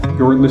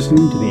You're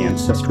listening to the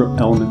Ancestral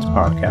Elements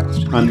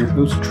Podcast. I'm your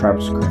host,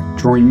 Travis Craig.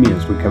 Join me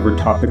as we cover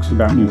topics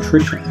about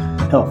nutrition,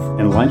 health,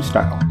 and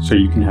lifestyle so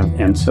you can have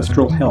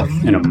ancestral health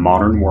in a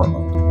modern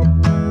world.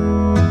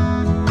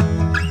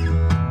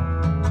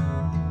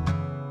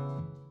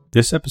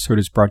 This episode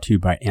is brought to you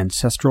by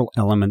Ancestral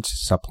Elements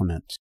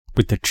Supplements.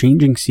 With the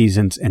changing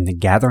seasons and the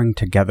gathering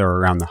together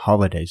around the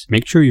holidays,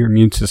 make sure your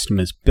immune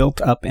system is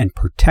built up and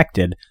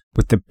protected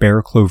with the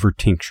Bear Clover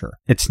Tincture.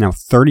 It's now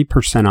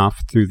 30%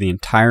 off through the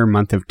entire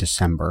month of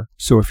December,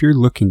 so if you're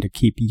looking to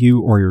keep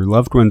you or your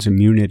loved one's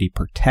immunity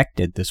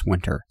protected this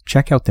winter,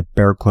 check out the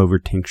Bear Clover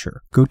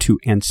Tincture. Go to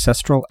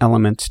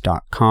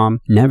ancestralelements.com,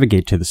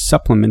 navigate to the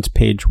supplements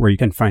page where you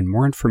can find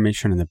more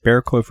information on the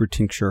Bear Clover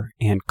Tincture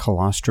and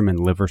colostrum and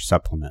liver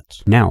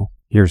supplements. Now,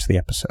 here's the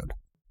episode.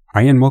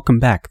 Hi, and welcome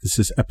back. This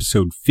is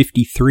episode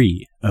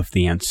 53 of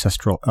the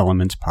Ancestral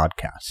Elements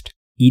Podcast.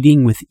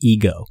 Eating with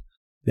Ego,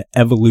 the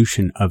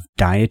evolution of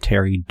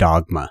dietary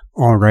dogma.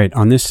 All right,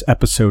 on this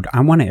episode,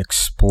 I want to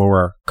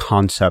explore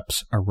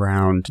concepts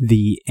around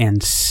the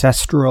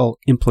ancestral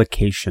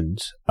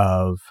implications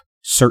of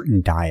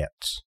certain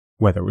diets,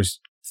 whether it was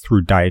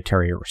through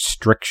dietary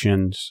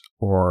restrictions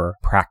or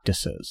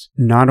practices,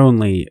 not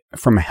only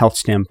from a health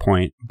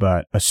standpoint,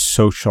 but a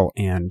social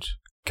and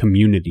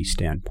community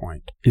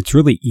standpoint. It's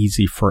really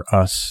easy for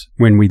us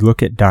when we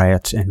look at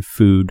diets and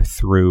food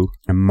through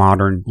a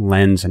modern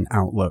lens and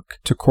outlook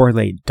to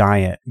correlate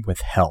diet with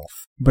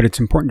health. But it's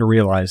important to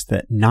realize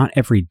that not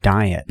every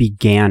diet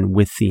began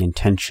with the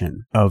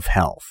intention of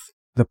health.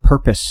 The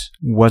purpose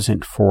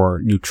wasn't for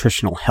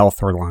nutritional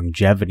health or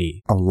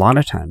longevity. A lot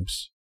of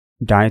times,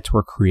 diets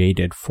were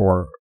created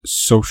for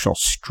social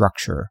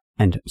structure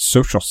and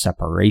social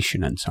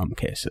separation in some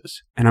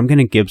cases. And I'm going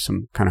to give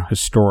some kind of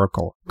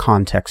historical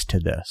context to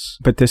this.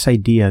 But this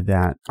idea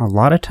that a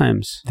lot of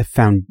times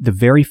the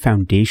very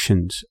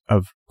foundations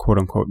of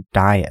quote-unquote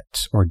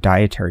diets or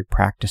dietary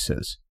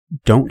practices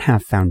don't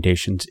have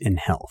foundations in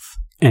health.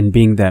 And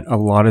being that a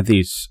lot of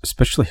these,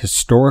 especially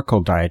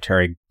historical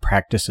dietary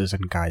practices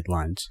and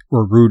guidelines,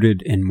 were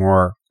rooted in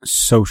more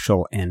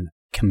social and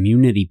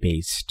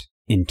community-based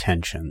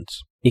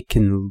intentions, it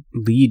can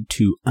lead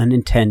to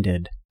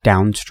unintended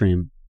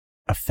downstream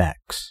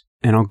effects.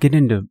 And I'll get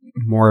into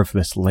more of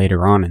this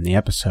later on in the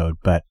episode,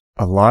 but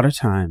a lot of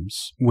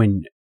times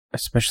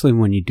especially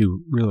when you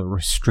do really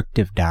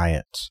restrictive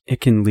diets,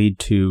 it can lead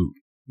to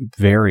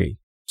very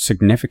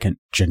significant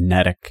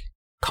genetic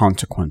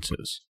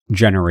consequences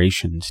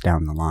generations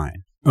down the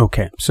line.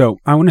 Okay, so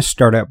I want to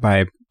start out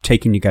by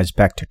taking you guys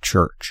back to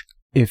church.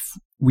 If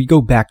we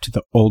go back to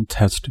the Old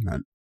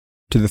Testament,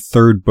 to the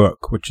third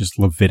book, which is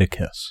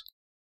Leviticus,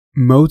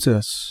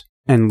 Moses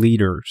and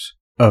leaders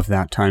of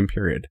that time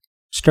period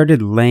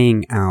started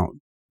laying out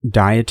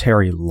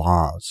dietary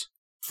laws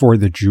for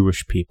the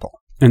Jewish people.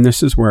 And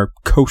this is where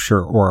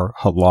kosher or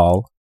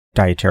halal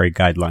dietary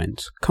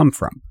guidelines come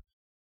from.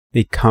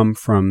 They come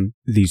from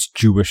these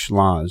Jewish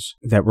laws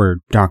that were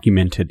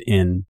documented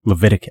in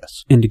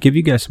Leviticus. And to give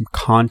you guys some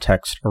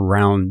context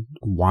around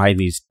why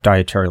these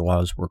dietary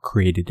laws were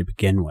created to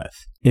begin with,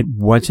 it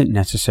wasn't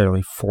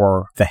necessarily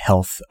for the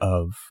health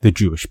of the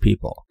Jewish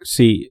people.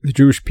 See, the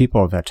Jewish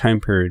people of that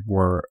time period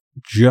were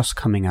just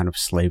coming out of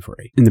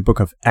slavery. In the book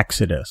of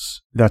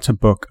Exodus, that's a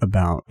book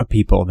about a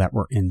people that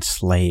were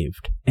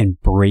enslaved and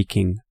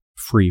breaking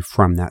free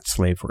from that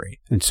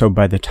slavery. And so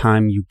by the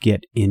time you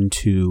get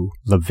into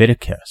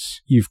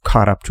Leviticus, you've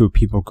caught up to a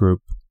people group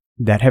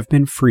that have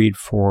been freed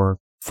for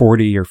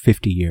 40 or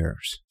 50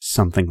 years,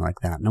 something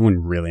like that. No one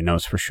really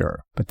knows for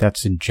sure, but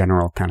that's a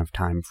general kind of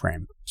time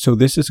frame. So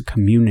this is a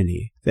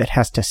community that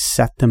has to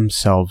set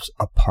themselves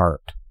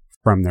apart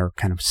from their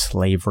kind of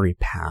slavery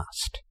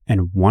past.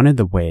 And one of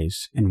the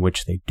ways in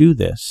which they do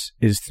this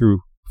is through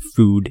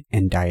food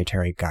and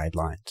dietary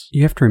guidelines.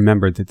 You have to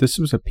remember that this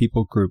was a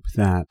people group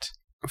that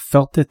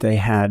felt that they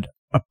had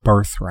a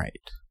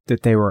birthright,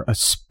 that they were a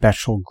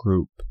special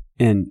group.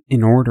 And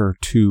in order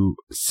to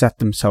set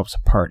themselves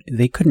apart,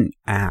 they couldn't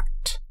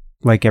act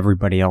like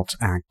everybody else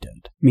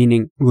acted.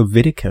 Meaning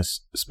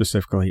Leviticus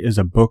specifically is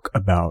a book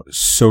about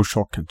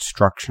social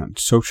construction,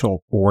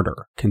 social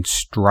order,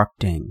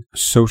 constructing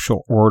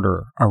social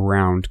order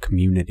around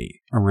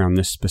community, around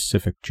this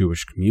specific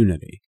Jewish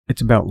community.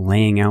 It's about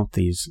laying out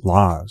these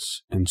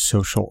laws and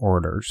social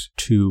orders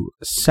to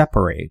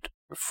separate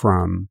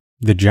from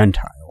the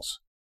Gentiles.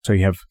 So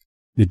you have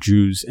the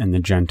Jews and the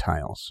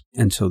Gentiles.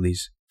 And so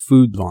these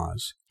food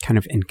laws kind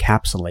of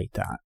encapsulate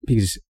that,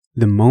 because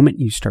the moment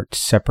you start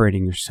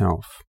separating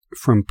yourself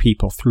from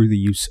people through the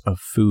use of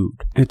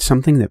food, it's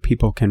something that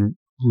people can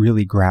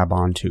really grab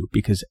onto,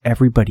 because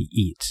everybody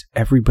eats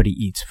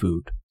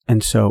food.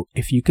 And so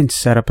if you can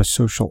set up a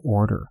social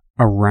order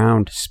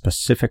around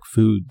specific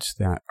foods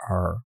that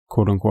are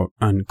quote unquote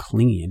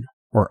unclean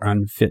or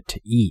unfit to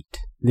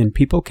eat, then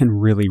people can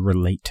really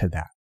relate to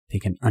that. They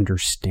can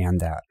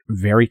understand that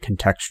very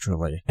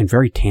contextually and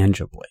very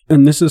tangibly.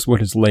 And this is what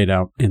is laid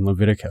out in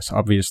Leviticus.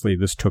 Obviously,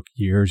 this took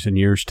years and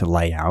years to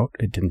lay out.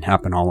 It didn't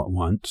happen all at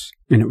once.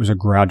 And it was a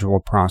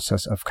gradual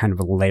process of kind of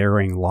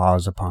layering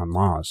laws upon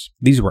laws.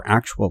 These were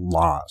actual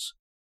laws.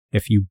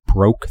 if you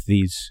broke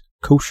these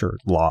kosher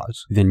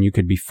laws, then you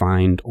could be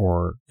fined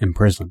or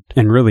imprisoned.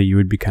 And really, you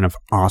would be kind of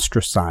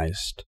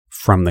ostracized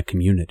from the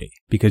community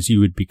because you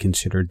would be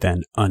considered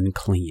then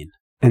unclean.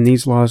 And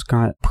these laws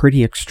got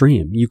pretty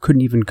extreme. You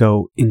couldn't even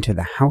go into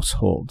the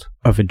household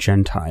of a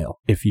Gentile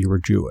if you were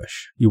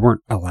Jewish. You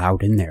weren't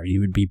allowed in there.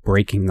 You would be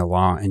breaking the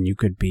law and you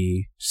could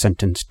be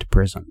sentenced to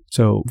prison.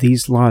 So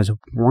these laws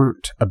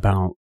weren't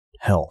about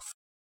health,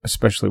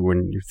 especially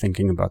when you're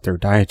thinking about their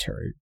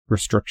dietary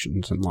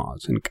restrictions and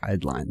laws and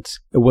guidelines.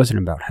 It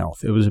wasn't about health.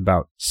 It was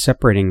about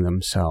separating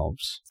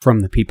themselves from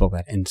the people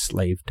that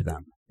enslaved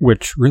them,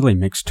 which really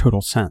makes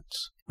total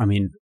sense. I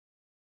mean,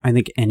 I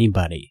think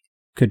anybody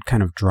could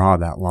kind of draw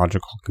that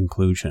logical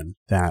conclusion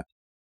that,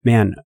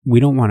 man, we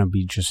don't want to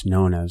be just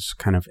known as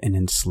kind of an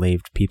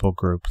enslaved people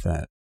group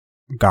that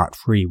got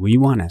free. We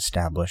want to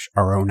establish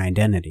our own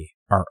identity,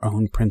 our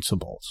own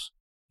principles.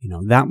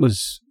 That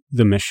was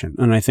the mission.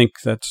 And I think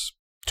that's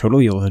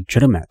totally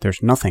legitimate.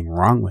 There's nothing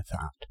wrong with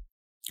that.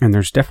 And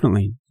there's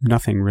definitely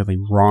nothing really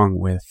wrong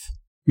with,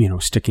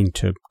 sticking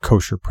to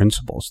kosher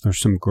principles.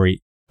 There's some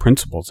great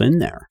principles in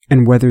there.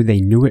 And whether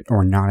they knew it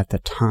or not at the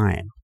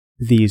time,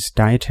 these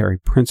dietary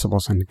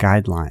principles and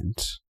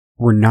guidelines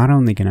were not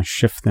only going to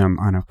shift them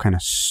on a kind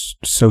of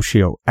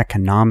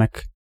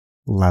socioeconomic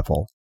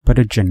level, but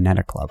a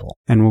genetic level.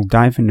 And we'll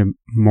dive into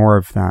more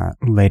of that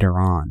later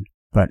on.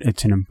 But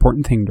it's an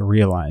important thing to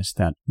realize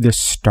that this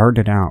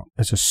started out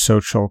as a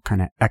social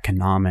kind of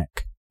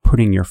economic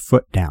putting your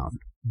foot down,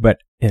 but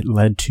it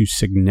led to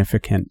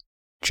significant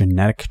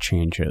genetic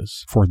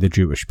changes for the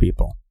Jewish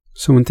people.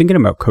 So when thinking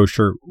about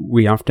kosher,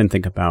 we often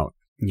think about,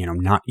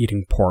 not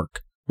eating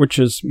pork, which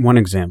is one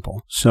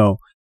example. So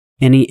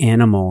any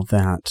animal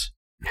that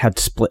had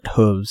split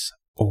hooves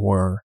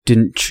or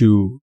didn't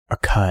chew a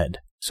cud,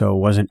 so it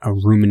wasn't a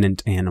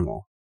ruminant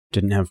animal,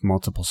 didn't have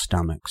multiple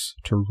stomachs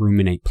to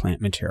ruminate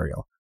plant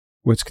material,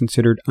 was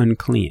considered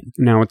unclean.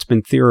 Now, it's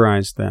been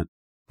theorized that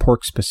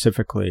pork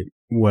specifically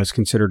was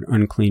considered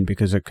unclean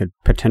because it could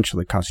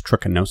potentially cause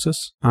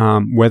trichinosis.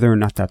 Whether or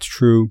not that's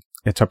true,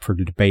 it's up for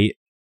debate.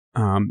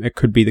 It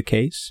could be the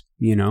case,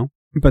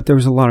 but there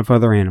was a lot of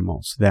other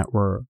animals that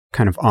were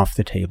kind of off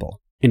the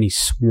table. Any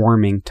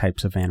swarming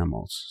types of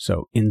animals,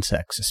 so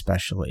insects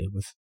especially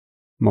with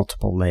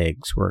multiple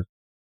legs, were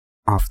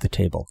off the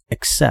table,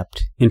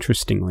 except,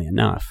 interestingly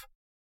enough,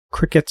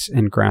 crickets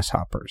and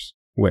grasshoppers,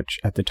 which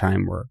at the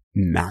time were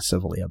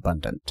massively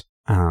abundant.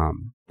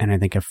 And I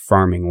think if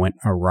farming went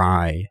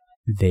awry,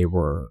 they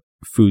were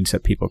foods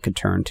that people could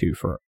turn to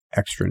for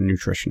extra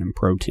nutrition and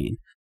protein.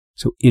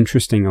 So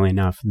interestingly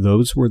enough,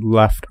 those were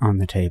left on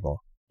the table.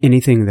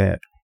 Anything that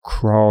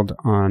crawled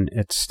on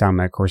its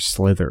stomach or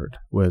slithered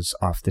was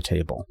off the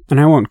table. And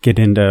I won't get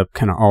into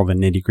kind of all the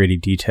nitty-gritty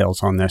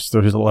details on this.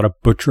 There's a lot of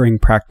butchering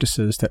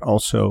practices that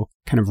also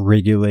kind of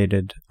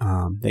regulated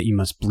that you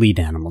must bleed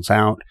animals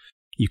out.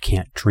 You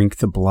can't drink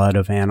the blood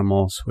of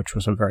animals, which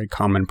was a very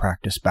common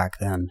practice back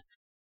then.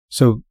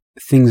 So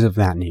things of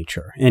that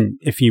nature. And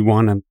if you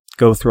want to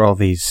go through all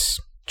these,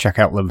 check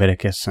out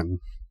Leviticus and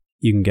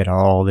you can get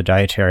all the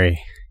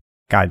dietary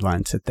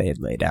guidelines that they had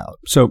laid out.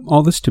 So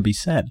all this to be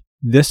said,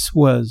 this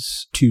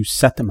was to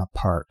set them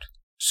apart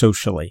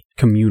socially,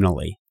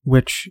 communally,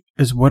 which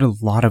is what a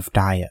lot of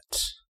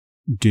diets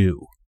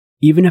do.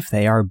 Even if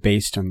they are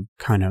based on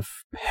kind of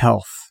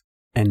health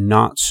and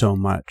not so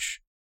much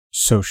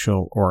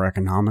social or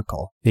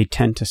economical, they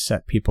tend to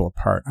set people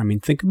apart. I mean,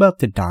 think about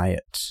the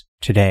diets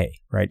today,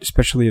 right?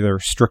 Especially the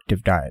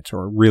restrictive diets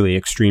or really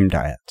extreme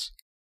diets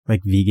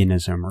like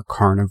veganism or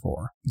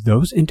carnivore.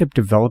 Those end up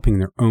developing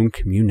their own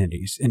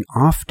communities, and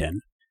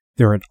often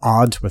they're at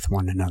odds with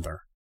one another,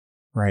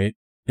 right?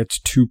 It's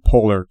two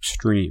polar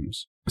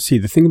extremes. See,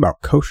 the thing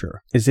about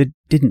kosher is it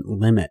didn't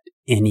limit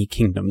any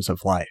kingdoms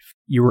of life.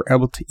 You were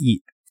able to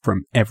eat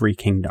from every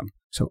kingdom.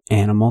 So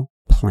animal,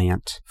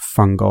 plant,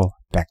 fungal,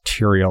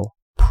 bacterial,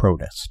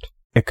 protist.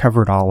 It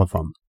covered all of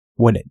them.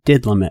 What it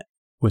did limit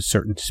was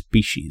certain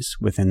species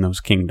within those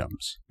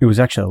kingdoms. It was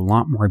actually a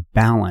lot more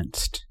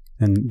balanced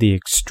than the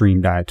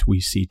extreme diets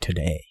we see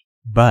today.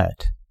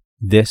 But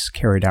this,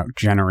 carried out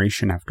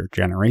generation after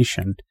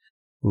generation,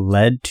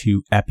 led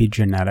to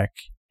epigenetic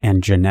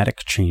and genetic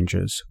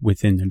changes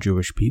within the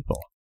Jewish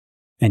people.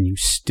 And you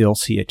still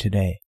see it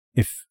today.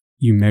 If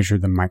you measure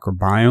the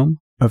microbiome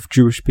of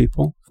Jewish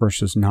people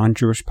versus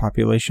non-Jewish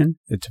population,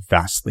 it's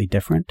vastly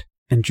different.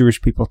 And Jewish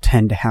people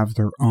tend to have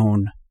their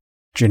own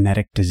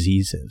genetic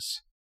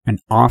diseases. And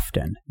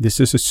often this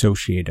is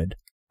associated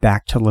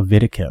back to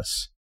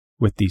Leviticus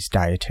with these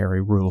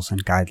dietary rules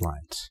and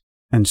guidelines.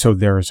 And so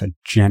there is a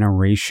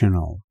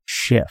generational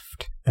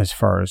shift as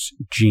far as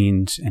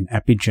genes and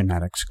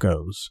epigenetics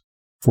goes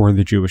for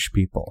the Jewish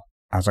people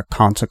as a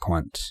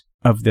consequence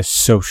of this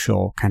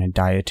social kind of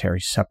dietary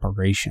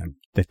separation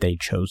that they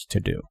chose to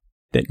do,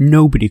 that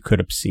nobody could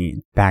have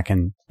seen back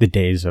in the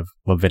days of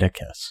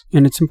Leviticus.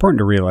 And it's important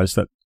to realize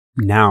that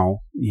now,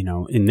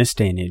 in this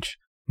day and age,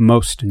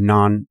 most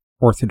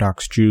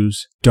non-Orthodox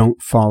Jews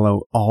don't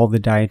follow all the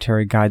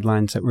dietary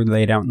guidelines that were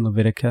laid out in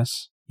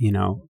Leviticus.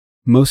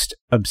 Most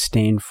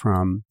abstain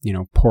from,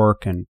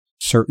 pork and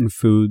certain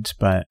foods,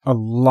 but a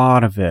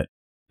lot of it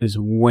is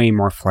way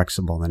more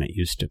flexible than it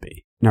used to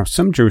be. Now,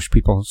 some Jewish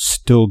people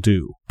still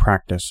do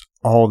practice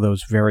all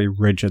those very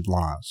rigid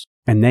laws,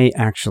 and they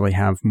actually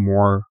have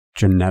more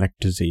genetic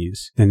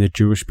disease than the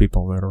Jewish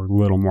people that are a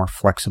little more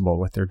flexible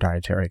with their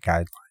dietary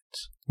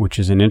guidelines, which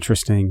is an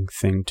interesting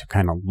thing to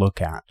kind of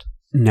look at.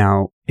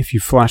 Now, if you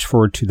flash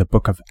forward to the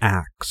book of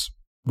Acts,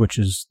 which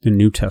is the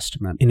New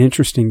Testament, an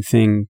interesting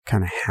thing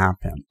kind of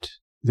happened.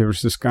 There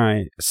was this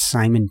guy,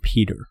 Simon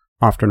Peter,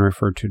 often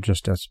referred to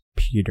just as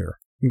Peter,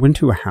 went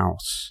to a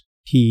house.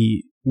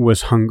 He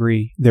was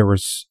hungry. There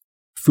was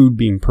food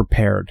being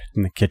prepared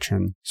in the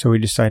kitchen. So he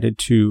decided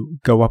to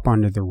go up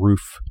onto the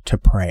roof to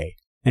pray.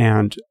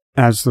 And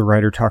as the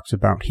writer talks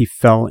about, he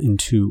fell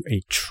into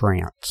a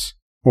trance.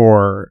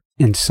 Or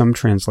in some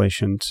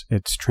translations,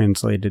 it's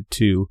translated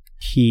to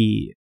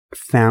he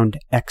found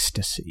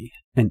ecstasy.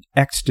 And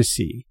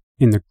ecstasy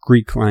in the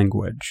Greek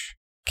language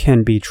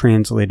can be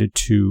translated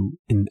to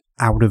an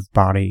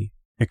out-of-body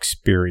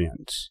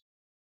experience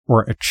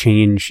or a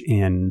change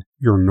in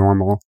your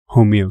normal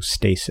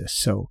homeostasis.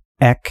 So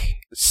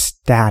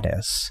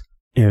ekstasis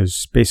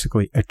is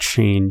basically a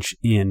change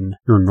in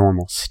your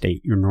normal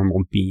state, your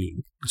normal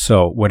being.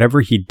 So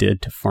whatever he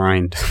did to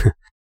find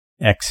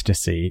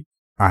ecstasy,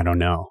 I don't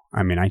know.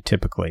 I mean, I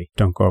typically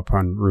don't go up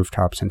on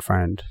rooftops and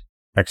find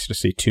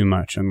ecstasy too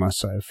much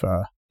unless I've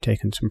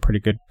taken some pretty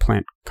good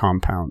plant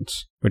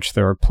compounds, which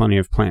there are plenty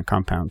of plant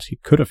compounds he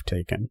could have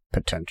taken,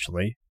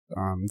 potentially.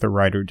 The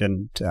writer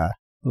didn't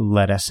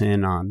let us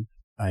in on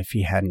if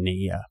he had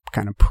any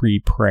kind of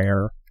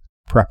pre-prayer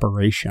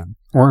preparation.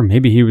 Or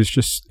maybe he was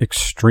just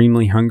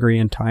extremely hungry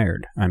and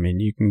tired. I mean,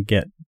 you can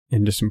get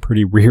into some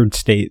pretty weird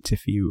states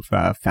if you've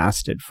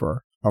fasted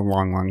for a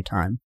long, long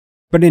time.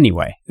 But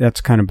anyway,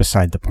 that's kind of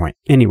beside the point.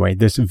 Anyway,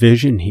 this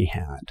vision he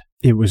had,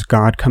 it was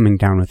God coming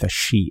down with a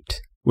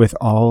sheet with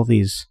all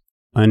these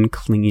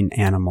unclean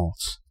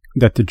animals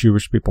that the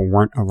Jewish people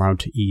weren't allowed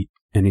to eat.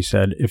 And he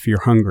said, if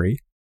you're hungry,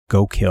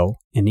 go kill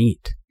and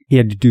eat. He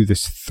had to do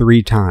this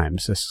 3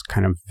 times. This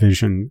kind of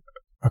vision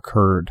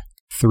occurred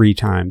 3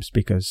 times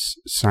because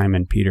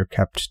Simon Peter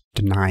kept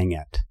denying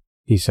it.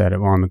 He said,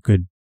 well, I'm a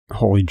good,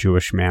 holy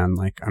Jewish man.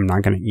 Like, I'm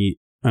not going to eat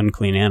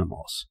unclean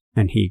animals.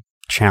 And he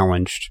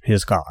challenged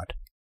his God,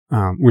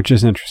 which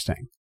is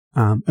interesting.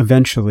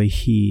 Eventually,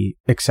 he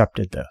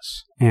accepted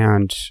this.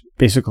 And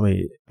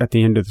basically, at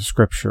the end of the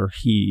scripture,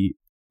 he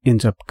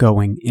ends up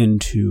going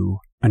into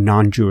a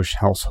non-Jewish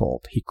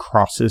household. He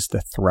crosses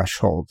the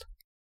threshold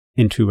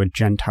into a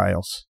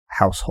Gentile's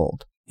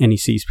household. And he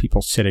sees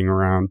people sitting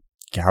around,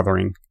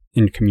 gathering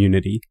in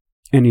community.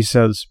 And he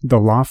says, the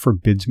law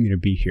forbids me to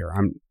be here.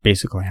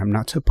 I'm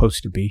not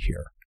supposed to be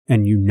here.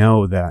 And you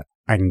know that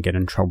I can get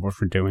in trouble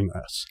for doing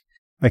this.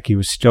 Like, he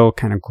was still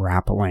kind of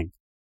grappling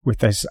with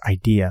this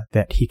idea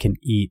that he can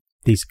eat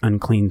these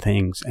unclean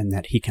things and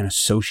that he can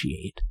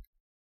associate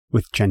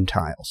with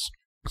Gentiles.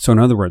 So in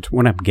other words,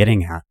 what I'm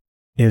getting at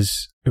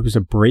is it was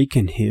a break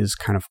in his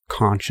kind of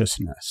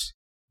consciousness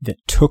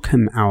that took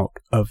him out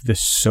of the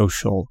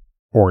social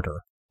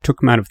order,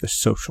 took him out of the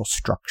social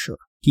structure.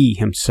 He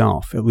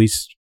himself, at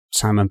least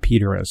Simon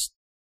Peter as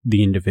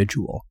the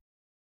individual,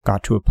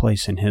 got to a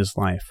place in his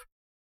life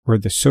where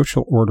the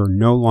social order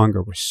no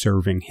longer was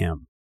serving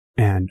him.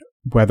 And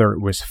whether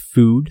it was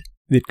food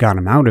that got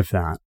him out of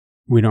that,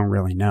 we don't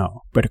really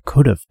know, but it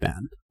could have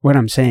been. What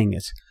I'm saying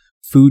is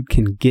food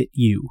can get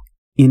you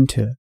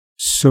into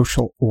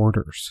social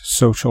orders,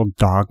 social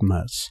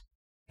dogmas.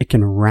 It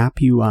can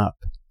wrap you up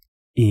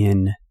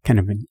in kind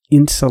of an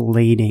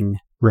insulating,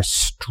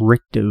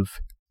 restrictive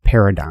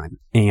paradigm.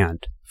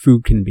 And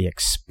food can be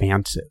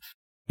expansive.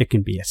 It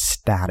can be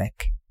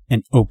ecstatic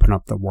and open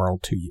up the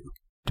world to you,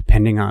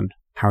 depending on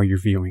how you're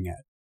viewing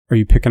it. Are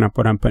you picking up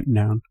what I'm putting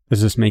down?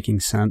 Is this making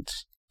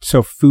sense?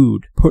 So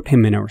food put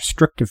him in a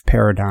restrictive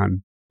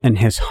paradigm, and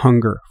his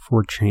hunger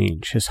for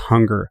change, his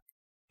hunger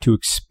to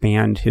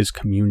expand his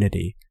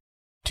community,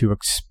 to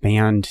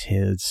expand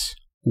his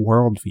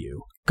worldview,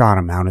 got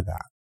him out of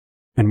that.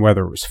 And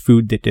whether it was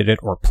food that did it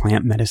or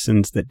plant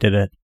medicines that did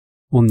it,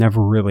 we'll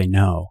never really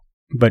know.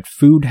 But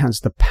food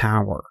has the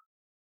power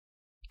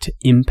to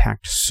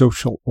impact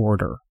social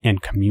order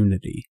and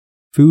community.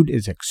 Food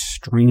is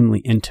extremely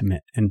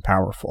intimate and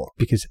powerful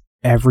because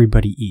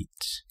everybody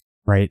eats,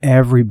 right?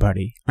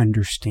 Everybody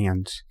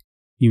understands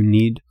you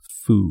need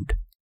food.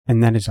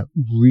 And that is a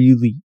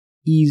really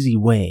easy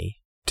way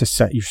to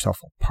set yourself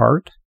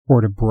apart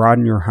or to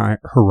broaden your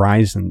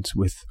horizons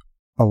with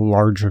a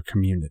larger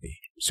community.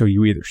 So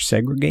you either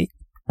segregate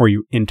or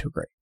you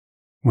integrate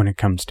when it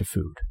comes to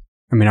food.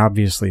 I mean,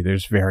 obviously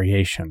there's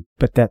variation,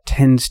 but that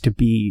tends to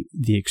be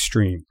the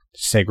extreme,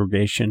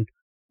 segregation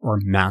or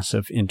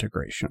massive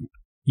integration.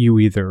 You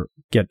either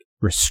get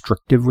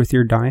restrictive with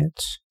your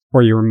diets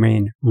or you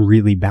remain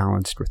really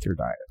balanced with your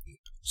diet.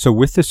 So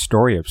with the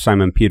story of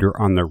Simon Peter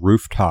on the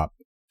rooftop,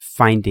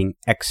 finding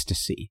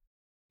ecstasy,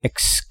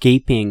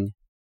 escaping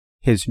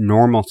his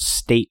normal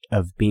state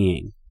of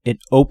being, it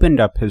opened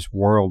up his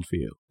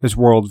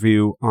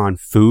worldview on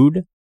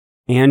food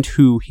and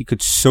who he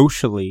could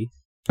socially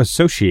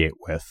associate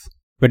with.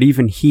 But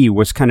even he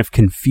was kind of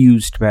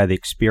confused by the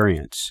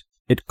experience.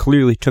 It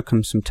clearly took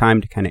him some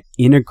time to kind of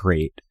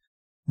integrate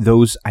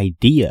those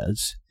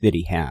ideas that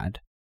he had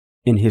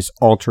in his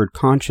altered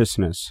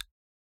consciousness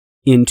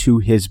into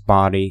his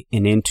body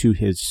and into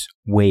his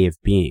way of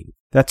being.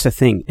 That's the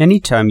thing.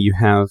 Anytime you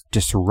have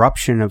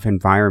disruption of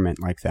environment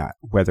like that,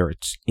 whether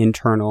it's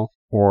internal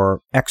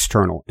or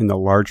external in the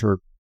larger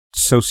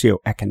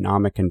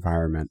socioeconomic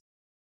environment,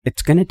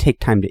 it's going to take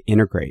time to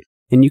integrate.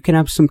 And you can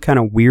have some kind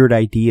of weird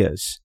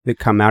ideas that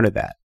come out of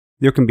that.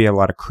 There can be a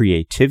lot of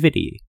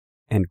creativity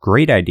and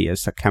great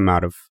ideas that come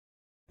out of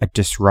a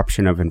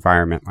disruption of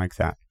environment like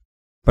that,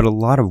 but a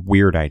lot of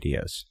weird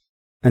ideas.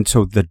 And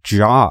so the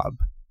job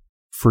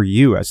for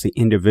you as the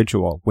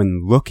individual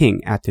when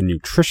looking at the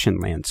nutrition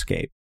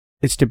landscape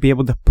is to be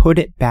able to put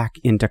it back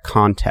into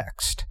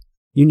context.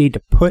 You need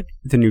to put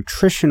the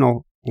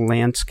nutritional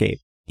landscape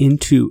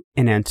into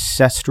an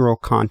ancestral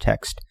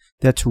context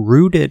that's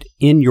rooted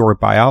in your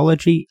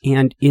biology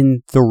and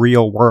in the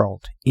real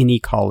world, in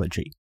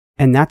ecology.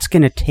 And that's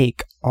going to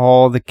take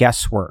all the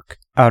guesswork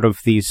out of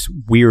these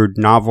weird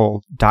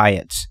novel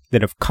diets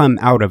that have come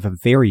out of a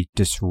very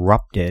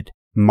disrupted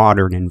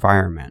modern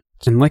environment.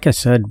 And like I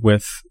said,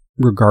 with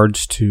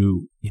regards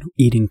to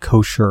eating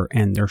kosher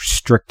and their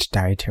strict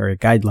dietary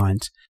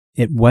guidelines,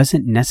 it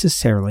wasn't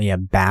necessarily a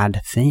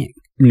bad thing,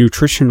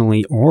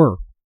 nutritionally or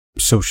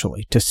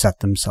socially, to set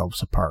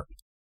themselves apart.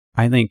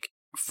 I think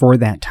for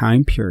that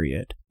time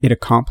period, it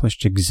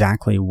accomplished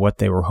exactly what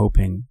they were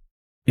hoping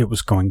it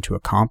was going to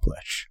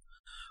accomplish.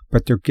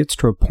 But there gets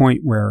to a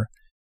point where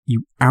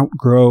you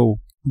outgrow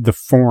the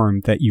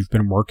form that you've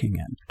been working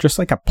in. Just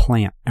like a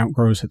plant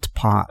outgrows its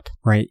pot,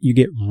 right? You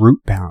get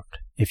root bound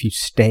if you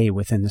stay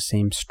within the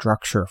same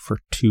structure for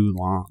too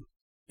long.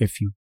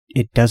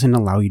 It doesn't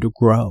allow you to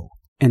grow.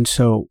 And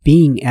so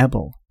being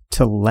able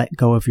to let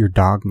go of your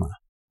dogma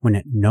when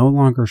it no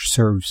longer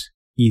serves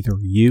either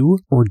you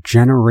or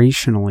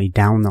generationally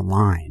down the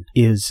line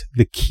is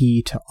the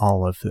key to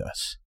all of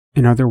this.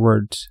 In other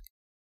words,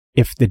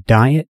 if the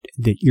diet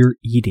that you're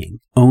eating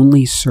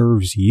only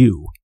serves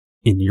you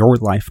in your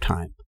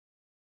lifetime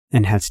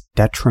and has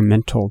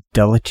detrimental,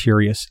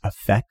 deleterious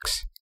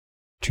effects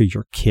to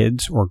your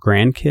kids or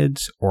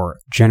grandkids or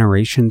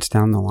generations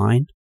down the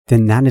line,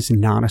 then that is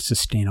not a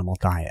sustainable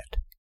diet.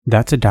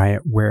 That's a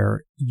diet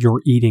where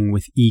you're eating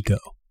with ego.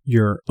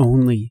 You're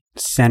only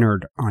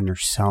centered on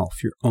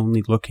yourself. You're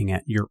only looking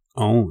at your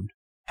own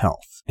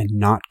health and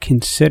not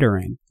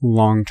considering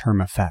long-term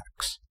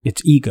effects.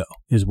 It's ego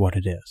is what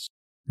it is,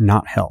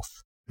 not health.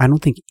 I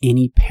don't think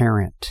any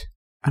parent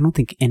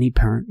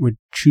would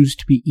choose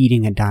to be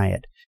eating a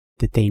diet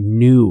that they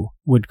knew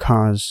would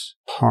cause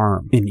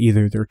harm in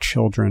either their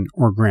children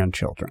or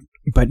grandchildren.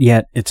 But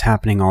yet it's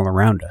happening all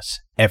around us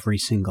every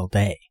single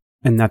day.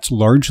 And that's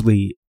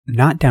largely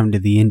not down to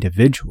the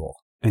individual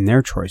and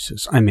their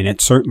choices. I mean, it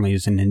certainly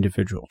is an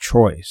individual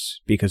choice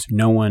because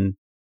no one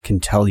can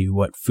tell you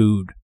what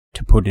food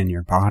to put in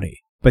your body.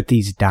 But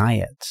these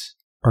diets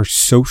are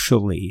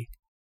socially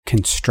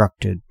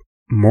constructed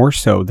more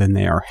so than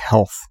they are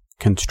health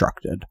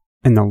constructed.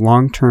 And the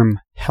long-term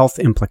health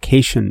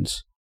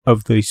implications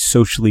of these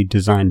socially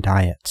designed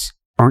diets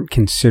aren't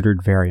considered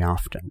very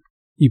often.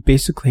 You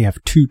basically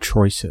have two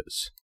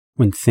choices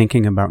when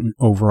thinking about an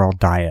overall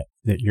diet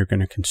that you're going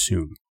to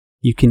consume.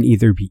 You can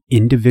either be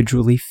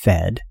individually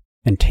fed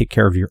and take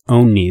care of your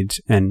own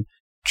needs and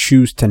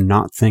choose to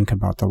not think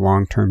about the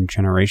long-term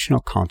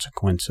generational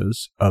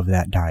consequences of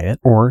that diet,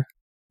 or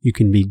you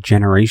can be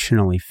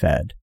generationally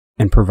fed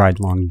and provide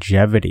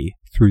longevity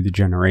through the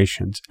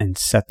generations and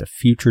set the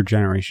future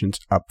generations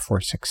up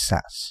for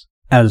success,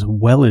 as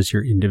well as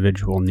your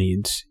individual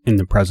needs in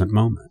the present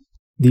moment.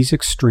 These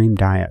extreme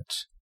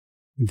diets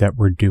that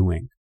we're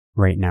doing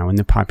right now in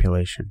the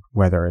population,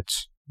 whether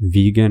it's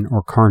vegan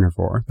or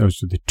carnivore,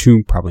 those are the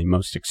two probably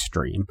most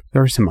extreme.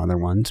 There are some other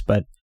ones,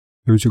 but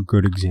those are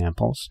good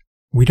examples.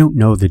 We don't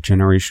know the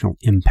generational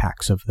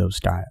impacts of those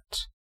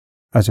diets.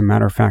 As a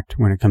matter of fact,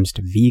 when it comes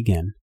to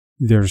vegan,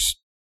 there's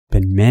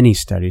been many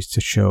studies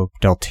to show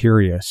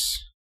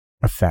deleterious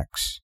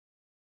effects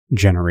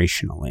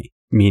generationally,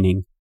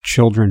 meaning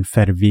children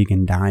fed a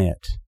vegan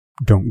diet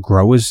don't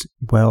grow as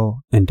well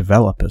and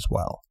develop as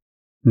well,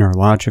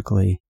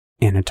 neurologically,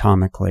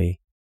 anatomically.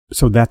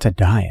 So that's a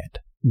diet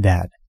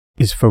that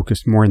is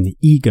focused more in the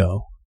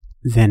ego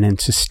than in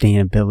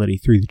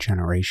sustainability through the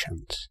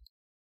generations.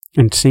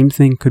 And same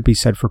thing could be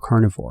said for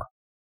carnivore.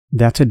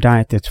 That's a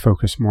diet that's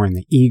focused more in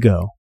the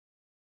ego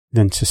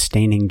than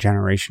sustaining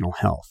generational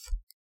health.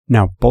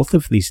 Now, both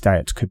of these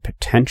diets could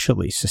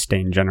potentially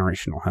sustain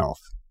generational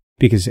health,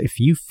 because if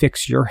you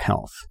fix your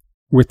health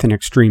with an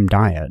extreme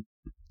diet,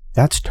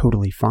 that's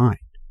totally fine.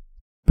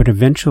 But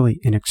eventually,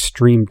 an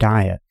extreme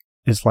diet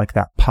is like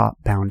that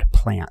pot-bound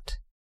plant.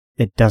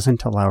 It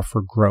doesn't allow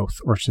for growth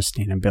or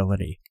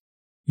sustainability.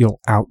 You'll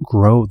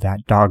outgrow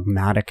that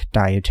dogmatic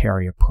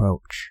dietary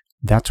approach.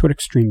 That's what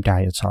extreme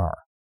diets are.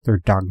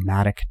 They're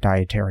dogmatic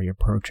dietary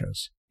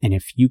approaches. And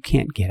if you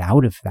can't get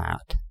out of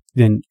that,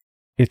 then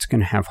it's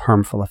going to have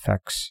harmful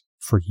effects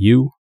for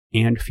you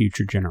and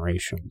future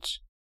generations.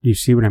 Do you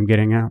see what I'm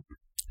getting at?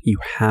 You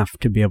have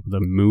to be able to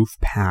move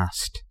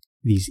past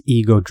these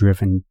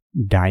ego-driven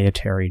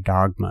dietary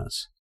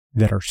dogmas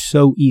that are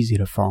so easy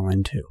to fall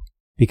into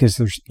because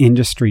there's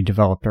industry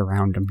developed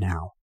around them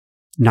now.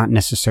 Not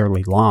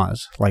necessarily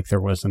laws like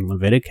there was in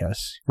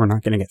Leviticus. We're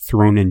not going to get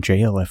thrown in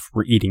jail if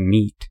we're eating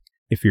meat,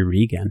 if you're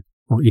vegan,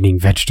 or eating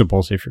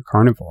vegetables if you're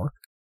carnivore,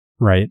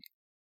 right?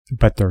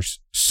 But there's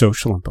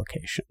social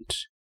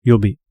implications. You'll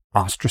be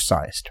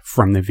ostracized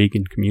from the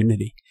vegan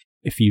community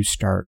if you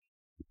start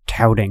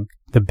touting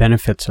the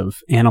benefits of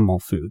animal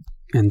food.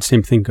 And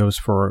same thing goes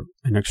for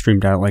an extreme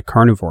diet like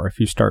carnivore. If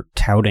you start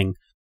touting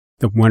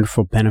the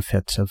wonderful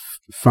benefits of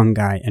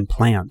fungi and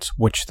plants,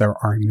 which there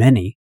are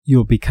many,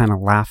 you'll be kind of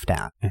laughed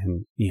at.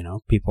 And,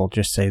 people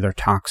just say they're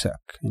toxic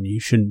and you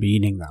shouldn't be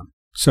eating them.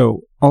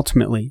 So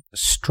ultimately,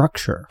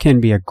 structure can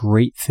be a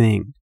great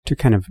thing to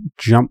kind of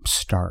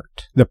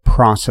jumpstart the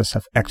process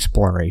of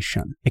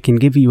exploration. It can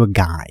give you a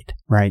guide,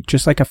 right?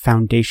 Just like a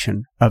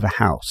foundation of a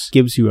house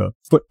gives you a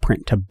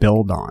footprint to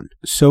build on.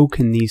 So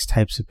can these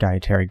types of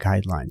dietary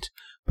guidelines.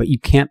 But you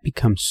can't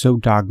become so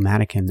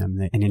dogmatic in them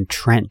and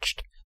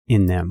entrenched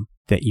in them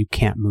that you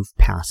can't move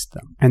past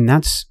them. And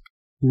that's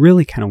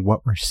really kind of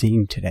what we're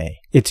seeing today.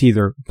 It's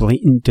either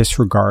blatant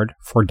disregard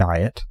for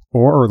diet,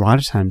 or a lot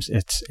of times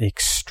it's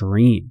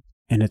extreme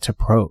in its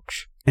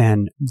approach.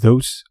 And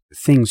those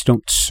things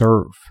don't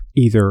serve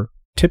either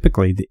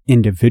typically the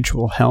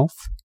individual health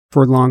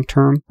for long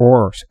term,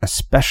 or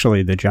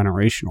especially the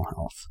generational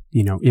health.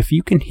 If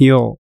you can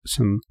heal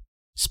some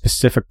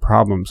specific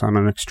problems on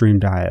an extreme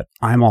diet,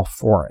 I'm all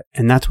for it.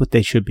 And that's what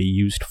they should be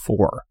used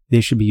for.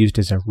 They should be used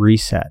as a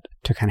reset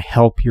to kind of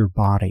help your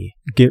body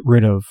get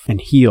rid of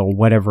and heal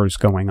whatever is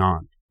going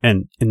on.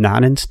 And in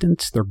that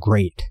instance, they're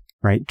great,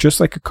 right? Just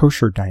like a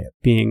kosher diet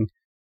being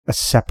a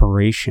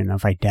separation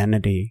of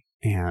identity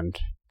and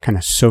kind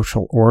of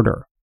social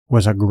order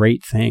was a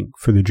great thing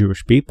for the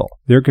Jewish people.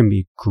 There can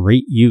be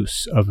great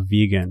use of a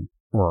vegan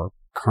or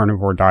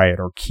carnivore diet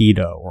or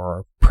keto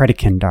or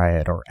Predican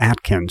diet or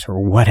Atkins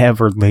or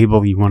whatever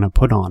label you want to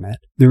put on it.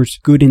 There's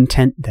good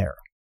intent there,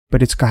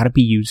 but it's got to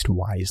be used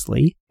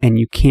wisely, and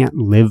you can't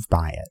live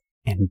by it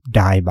and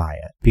die by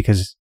it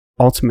because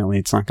ultimately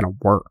it's not going to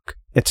work.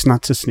 It's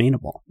not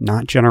sustainable,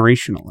 not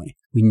generationally.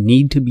 We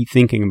need to be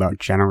thinking about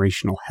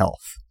generational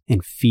health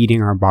and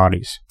feeding our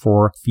bodies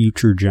for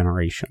future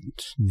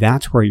generations.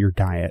 That's where your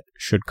diet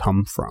should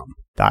come from.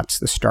 That's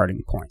the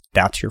starting point.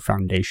 That's your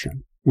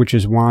foundation, which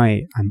is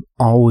why I'm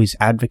always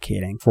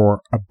advocating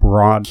for a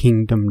broad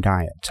kingdom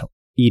diet. So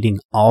eating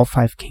all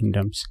 5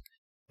 kingdoms,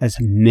 as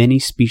many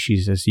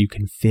species as you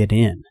can fit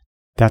in.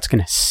 That's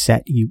going to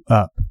set you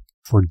up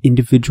for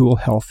individual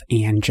health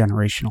and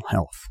generational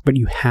health. But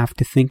you have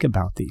to think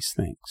about these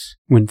things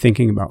when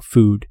thinking about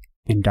food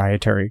and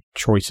dietary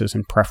choices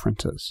and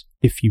preferences.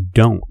 If you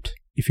don't,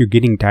 if you're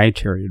getting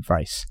dietary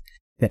advice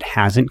that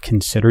hasn't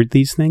considered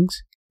these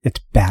things, it's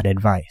bad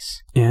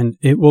advice. And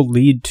it will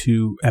lead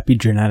to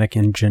epigenetic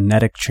and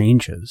genetic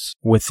changes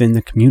within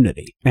the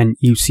community. And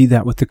you see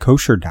that with the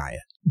kosher diet.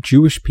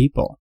 Jewish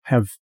people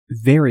have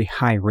very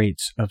high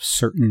rates of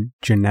certain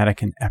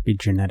genetic and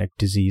epigenetic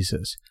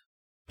diseases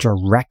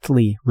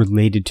directly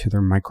related to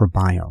their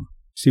microbiome.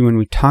 See, when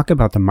we talk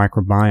about the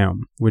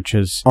microbiome, which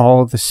is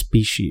all the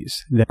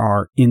species that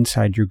are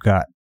inside your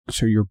gut,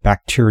 so your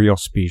bacterial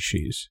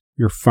species,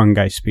 your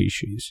fungi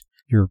species,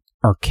 your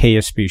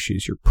archaea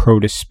species, your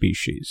protist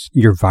species,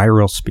 your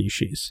viral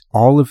species,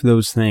 all of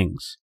those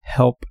things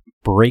help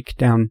break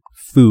down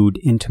food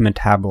into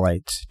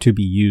metabolites to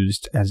be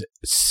used as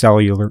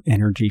cellular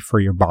energy for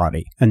your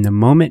body. And the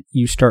moment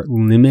you start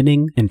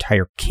limiting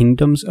entire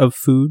kingdoms of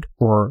food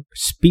or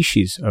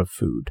species of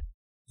food,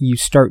 you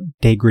start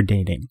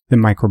degrading the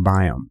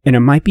microbiome. And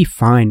it might be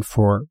fine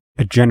for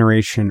a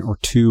generation or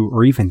 2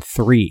 or even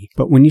 3,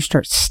 but when you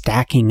start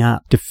stacking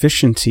up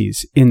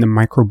deficiencies in the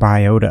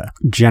microbiota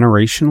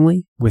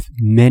generationally with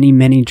many,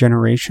 many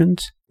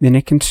generations, then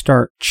it can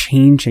start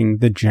changing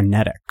the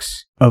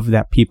genetics of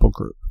that people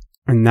group.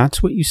 And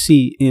that's what you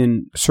see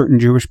in certain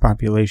Jewish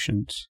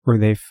populations where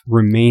they've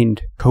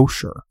remained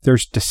kosher.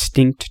 There's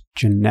distinct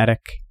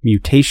genetic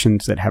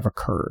mutations that have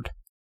occurred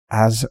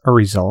as a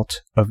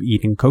result of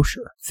eating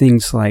kosher.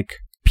 Things like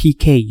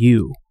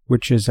PKU,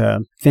 which is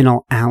a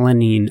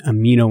phenylalanine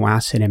amino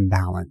acid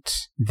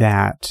imbalance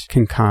that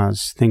can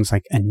cause things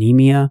like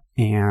anemia,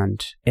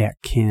 and it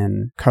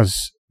can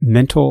cause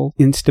mental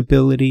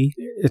instability.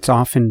 It's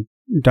often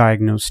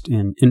diagnosed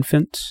in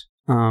infants.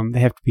 They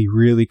have to be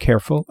really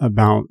careful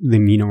about the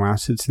amino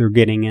acids they're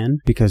getting in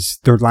because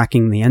they're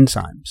lacking the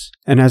enzymes.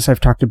 And as I've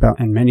talked about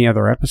in many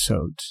other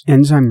episodes,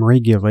 enzyme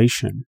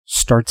regulation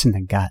starts in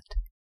the gut.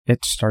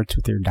 It starts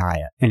with your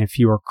diet. And if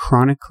you are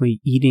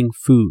chronically eating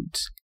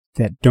foods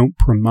that don't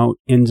promote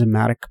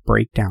enzymatic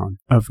breakdown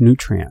of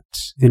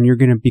nutrients, then you're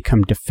going to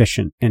become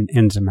deficient in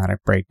enzymatic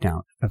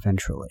breakdown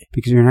eventually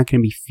because you're not going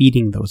to be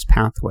feeding those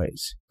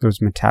pathways, those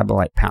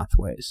metabolite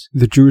pathways.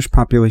 The Jewish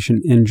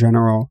population in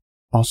general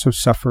also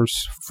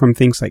suffers from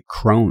things like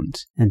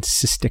Crohn's and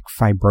cystic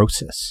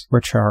fibrosis,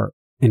 which are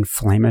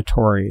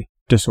inflammatory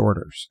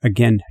disorders.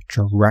 Again,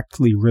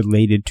 directly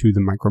related to the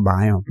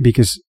microbiome,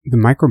 because the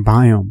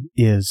microbiome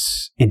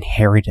is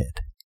inherited.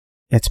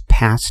 It's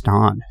passed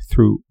on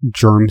through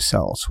germ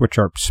cells, which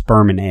are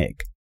sperm and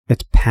egg.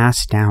 It's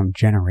passed down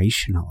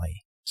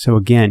generationally. So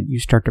again, you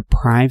start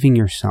depriving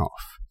yourself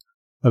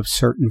of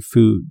certain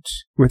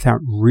foods without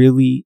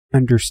really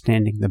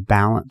understanding the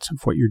balance of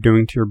what you're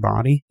doing to your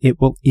body. It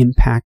will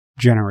impact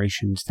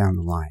generations down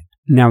the line.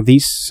 Now, a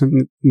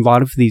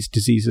lot of these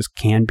diseases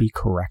can be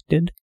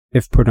corrected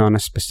if put on a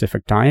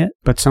specific diet,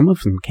 but some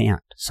of them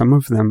can't. Some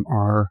of them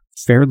are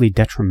fairly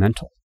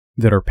detrimental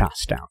that are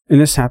passed down. And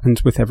this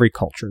happens with every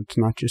culture. It's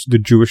not just the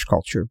Jewish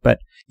culture, but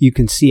you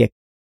can see a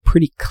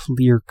pretty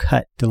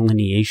clear-cut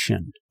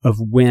delineation of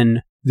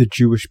when the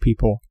Jewish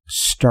people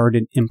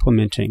started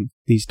implementing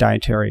these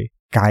dietary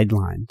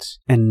guidelines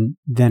and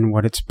then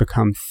what it's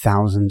become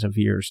thousands of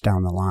years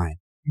down the line.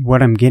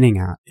 What I'm getting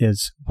at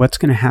is what's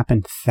going to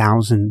happen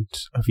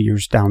thousands of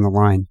years down the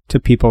line to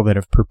people that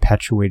have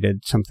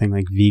perpetuated something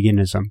like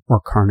veganism or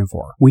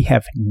carnivore. We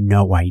have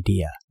no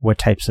idea what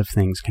types of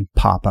things can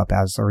pop up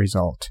as a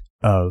result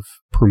of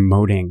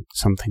promoting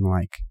something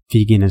like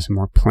veganism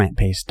or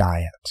plant-based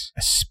diets,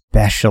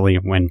 especially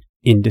when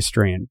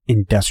industry and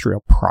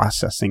industrial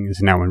processing is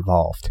now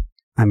involved.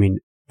 I mean,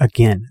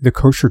 again, the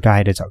kosher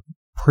diet is a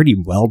pretty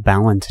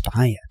well-balanced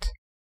diet.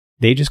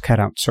 They just cut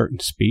out certain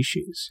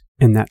species,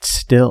 and that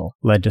still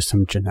led to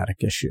some genetic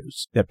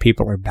issues that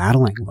people are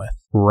battling with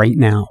right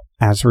now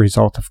as a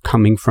result of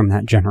coming from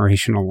that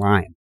generational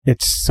line.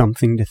 It's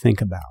something to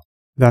think about.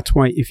 That's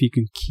why if you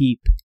can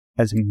keep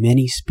as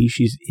many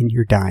species in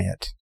your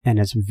diet and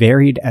as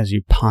varied as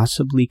you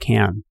possibly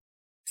can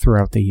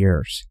throughout the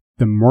years,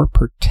 the more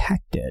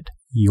protected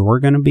you're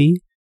going to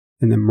be,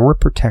 and the more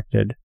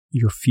protected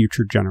your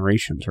future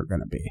generations are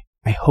going to be.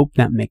 I hope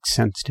that makes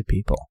sense to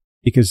people,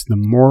 because the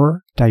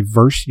more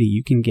diversity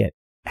you can get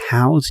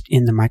housed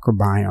in the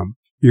microbiome,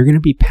 you're going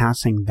to be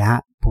passing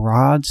that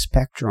broad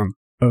spectrum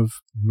of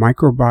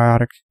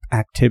microbiotic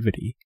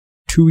activity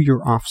to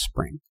your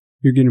offspring.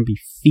 You're going to be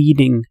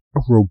feeding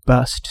a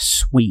robust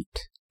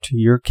suite to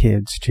your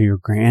kids, to your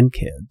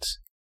grandkids,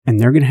 and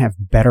they're going to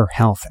have better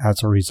health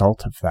as a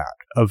result of that,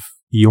 of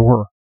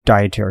your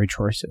dietary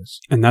choices.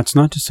 And that's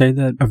not to say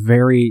that a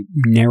very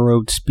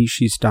narrowed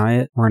species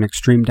diet or an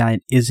extreme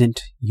diet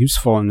isn't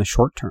useful in the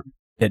short term.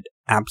 It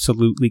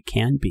absolutely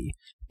can be,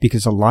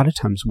 because a lot of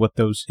times what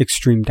those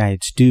extreme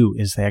diets do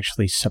is they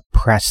actually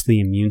suppress the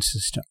immune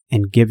system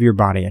and give your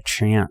body a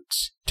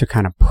chance to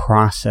kind of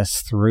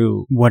process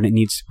through what it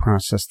needs to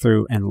process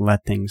through and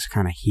let things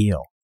kind of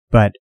heal.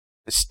 But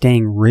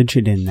staying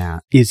rigid in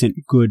that isn't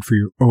good for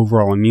your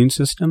overall immune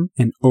system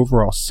and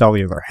overall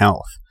cellular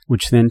health,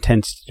 which then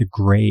tends to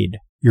degrade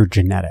your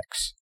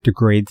genetics,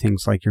 degrade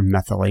things like your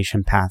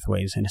methylation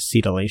pathways and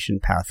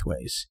acetylation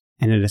pathways.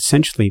 And it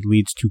essentially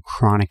leads to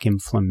chronic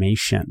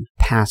inflammation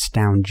passed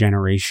down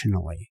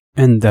generationally.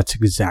 And that's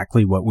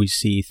exactly what we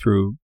see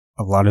through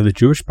a lot of the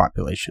Jewish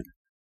population.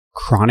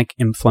 Chronic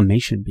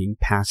inflammation being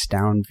passed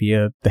down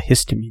via the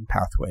histamine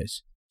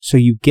pathways. So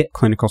you get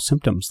clinical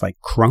symptoms like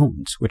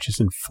Crohn's, which is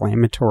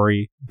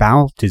inflammatory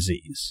bowel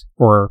disease,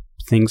 or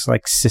things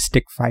like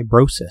cystic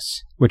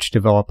fibrosis, which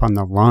develop on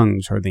the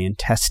lungs or the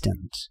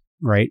intestines.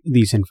 Right?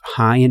 These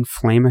high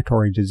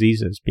inflammatory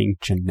diseases being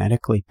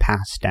genetically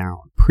passed down,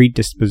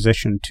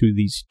 predisposition to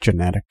these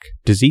genetic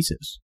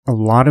diseases. A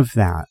lot of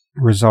that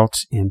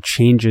results in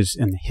changes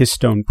in the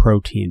histone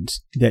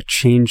proteins that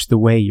change the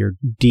way your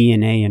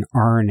DNA and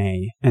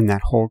RNA and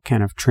that whole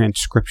kind of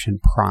transcription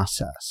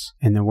process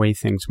and the way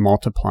things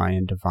multiply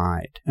and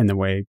divide and the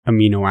way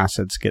amino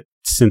acids get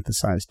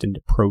synthesized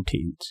into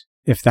proteins.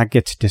 If that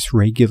gets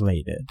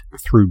dysregulated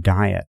through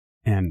diet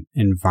and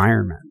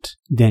environment,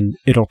 then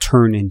it'll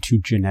turn into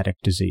genetic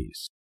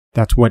disease.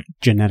 That's what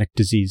genetic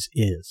disease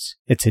is.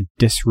 It's a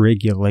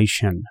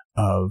dysregulation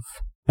of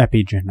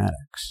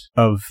epigenetics,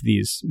 of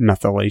these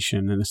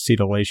methylation and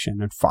acetylation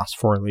and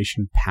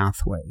phosphorylation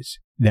pathways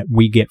that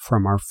we get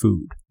from our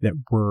food that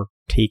we're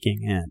taking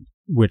in,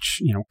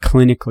 which,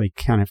 clinically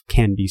kind of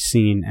can be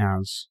seen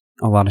as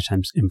a lot of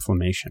times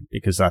inflammation,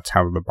 because that's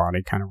how the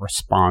body kind of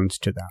responds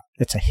to that.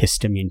 It's a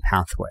histamine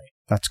pathway.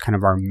 That's kind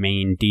of our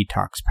main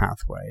detox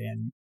pathway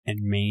and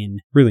main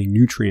really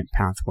nutrient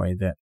pathway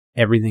that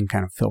everything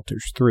kind of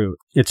filters through.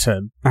 It's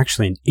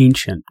actually an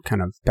ancient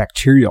kind of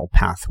bacterial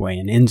pathway,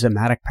 an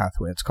enzymatic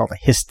pathway. It's called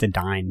a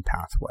histidine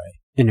pathway.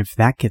 And if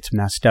that gets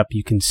messed up,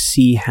 you can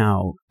see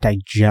how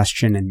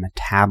digestion and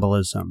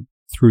metabolism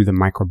through the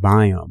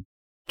microbiome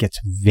gets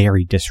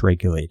very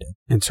dysregulated.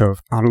 And so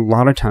a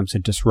lot of times a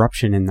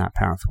disruption in that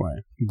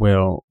pathway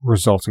will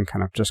result in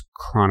kind of just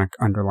chronic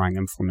underlying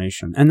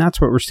inflammation. And that's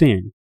what we're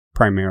seeing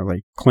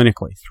primarily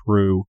clinically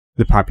through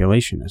the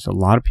population, is a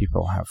lot of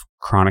people have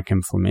chronic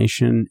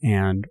inflammation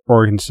and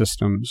organ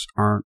systems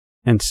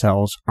and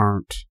cells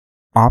aren't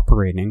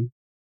operating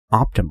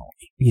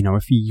optimally.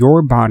 If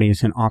your body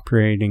isn't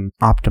operating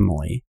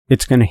optimally,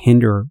 it's going to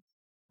hinder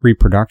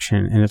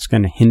reproduction and it's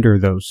going to hinder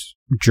those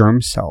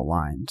germ cell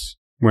lines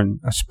when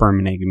a sperm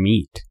and egg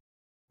meet.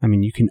 I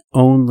mean, you can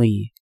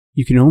only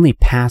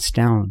pass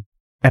down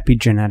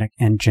epigenetic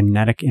and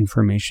genetic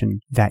information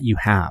that you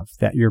have,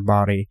 that your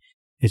body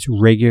is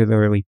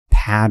regularly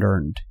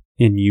patterned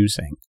in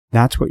using.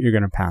 That's what you're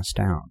going to pass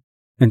down.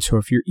 And so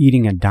if you're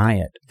eating a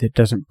diet that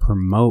doesn't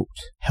promote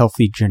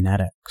healthy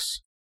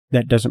genetics,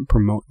 that doesn't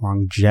promote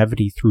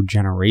longevity through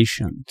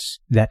generations,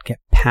 that get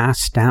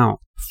passed down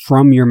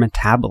from your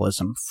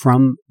metabolism,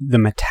 from the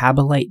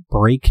metabolite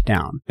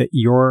breakdown that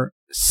your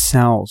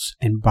cells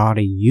and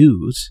body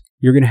use,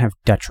 you're going to have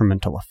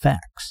detrimental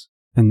effects.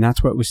 And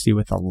that's what we see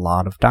with a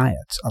lot of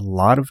diets. A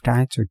lot of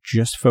diets are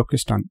just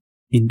focused on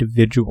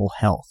individual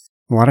health.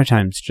 A lot of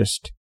times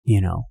just,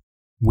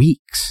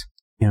 weeks.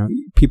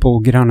 People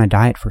will get on a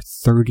diet for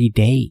 30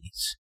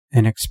 days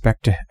and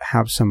expect to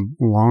have some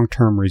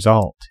long-term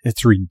result.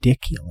 It's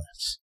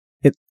ridiculous.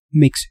 It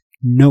makes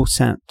no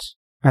sense.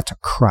 That's a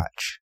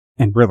crutch.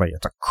 And really,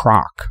 it's a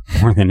crock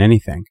more than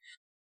anything.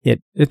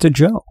 It's a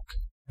joke.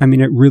 I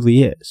mean, it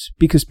really is.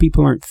 Because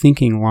people aren't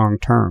thinking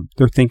long-term.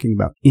 They're thinking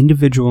about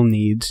individual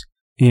needs,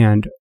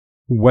 and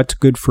what's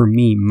good for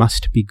me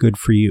must be good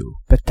for you.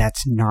 But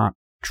that's not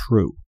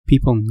true.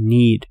 People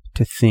need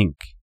to think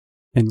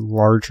in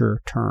larger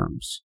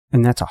terms.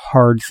 And that's a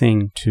hard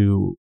thing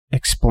to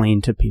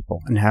explain to people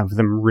and have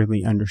them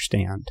really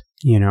understand,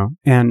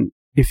 And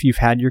if you've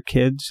had your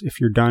kids, if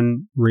you're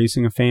done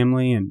raising a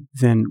family, and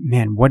then,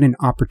 man, what an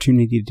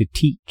opportunity to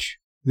teach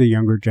the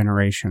younger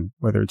generation,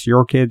 whether it's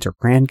your kids or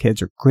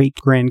grandkids or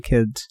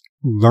great-grandkids.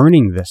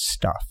 Learning this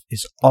stuff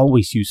is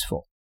always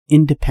useful,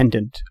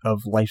 independent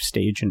of life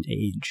stage and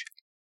age.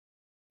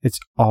 It's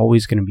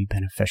always going to be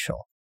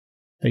beneficial.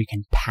 So you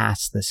can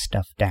pass this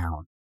stuff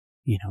down,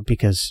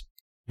 because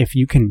if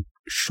you can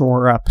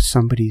shore up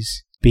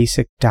somebody's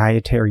basic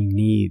dietary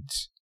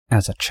needs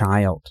as a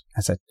child,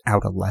 as an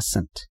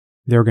adolescent,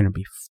 they're going to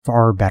be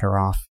far better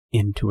off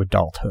into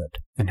adulthood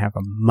and have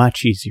a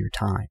much easier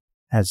time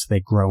as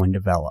they grow and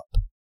develop.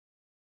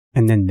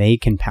 And then they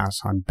can pass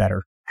on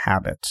better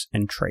habits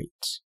and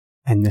traits.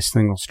 And this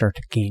thing will start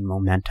to gain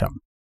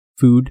momentum.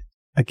 Food,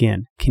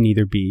 again, can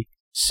either be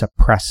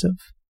suppressive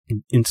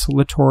and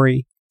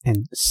insulatory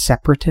and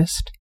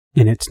separatist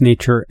in its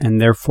nature,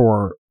 and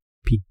therefore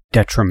be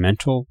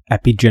detrimental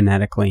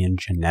epigenetically and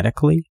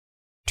genetically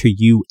to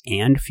you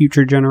and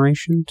future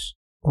generations,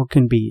 or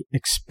can be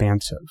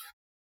expansive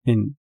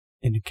and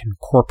it can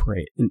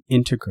incorporate and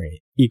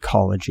integrate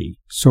ecology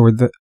so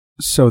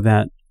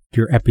that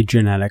your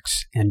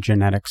epigenetics and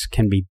genetics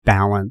can be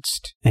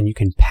balanced and you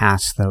can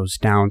pass those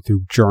down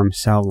through germ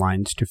cell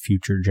lines to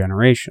future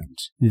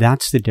generations.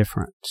 That's the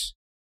difference.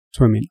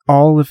 So,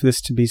 all of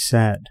this to be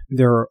said,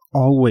 there are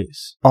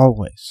always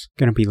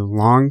going to be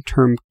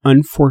long-term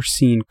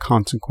unforeseen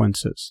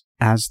consequences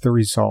as the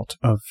result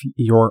of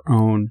your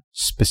own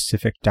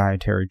specific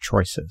dietary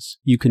choices.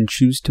 You can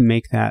choose to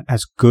make that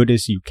as good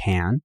as you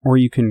can, or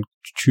you can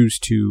choose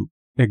to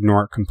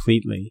ignore it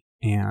completely,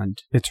 and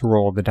it's a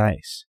roll of the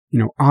dice.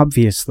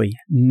 Obviously,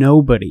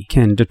 nobody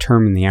can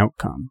determine the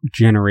outcome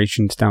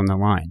generations down the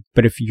line.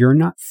 But if you're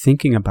not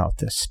thinking about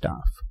this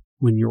stuff,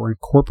 when you're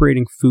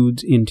incorporating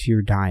foods into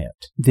your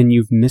diet, then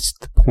you've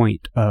missed the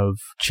point of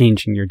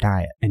changing your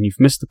diet, and you've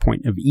missed the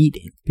point of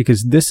eating,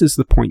 because this is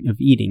the point of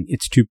eating.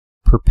 It's to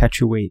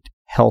perpetuate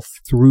health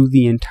through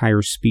the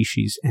entire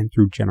species and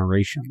through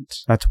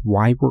generations. That's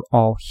why we're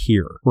all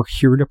here. We're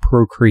here to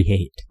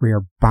procreate. We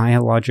are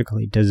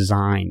biologically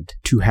designed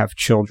to have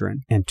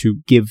children and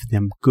to give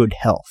them good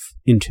health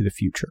into the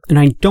future. And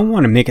I don't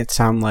want to make it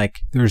sound like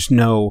there's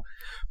no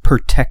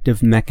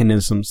protective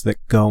mechanisms that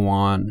go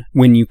on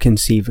when you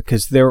conceive,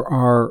 because there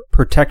are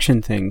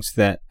protection things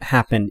that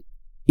happen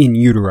in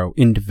utero,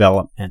 in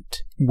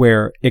development,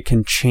 where it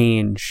can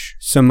change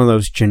some of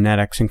those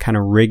genetics and kind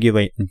of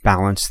regulate and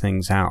balance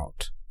things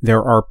out.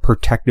 There are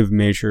protective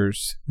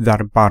measures that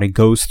a body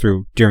goes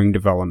through during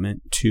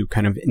development to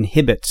kind of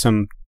inhibit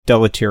some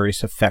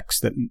deleterious effects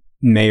that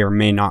may or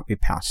may not be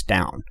passed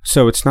down.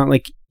 So it's not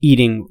like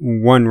eating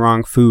one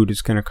wrong food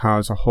is going to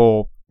cause a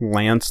whole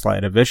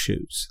landslide of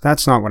issues.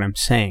 That's not what I'm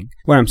saying.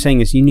 What I'm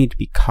saying is you need to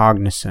be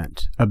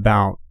cognizant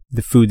about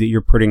the food that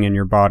you're putting in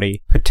your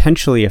body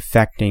potentially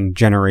affecting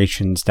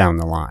generations down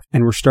the line.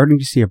 And we're starting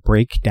to see a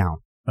breakdown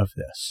of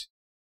this.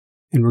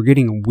 And we're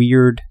getting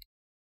weird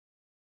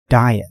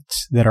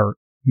diets that are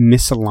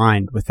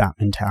misaligned with that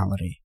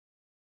mentality.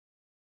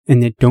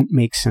 And that don't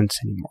make sense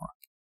anymore.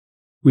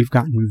 We've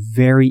gotten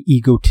very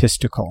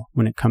egotistical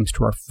when it comes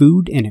to our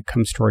food, and it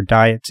comes to our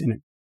diets,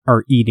 and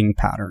our eating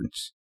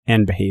patterns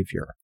and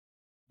behavior.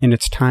 And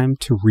it's time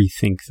to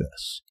rethink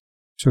this.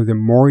 So the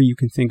more you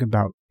can think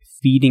about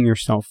feeding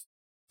yourself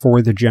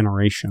for the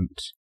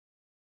generations,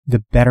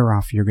 the better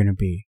off you're going to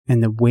be.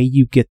 And the way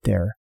you get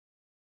there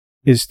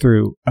is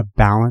through a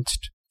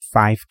balanced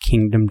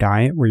 5-kingdom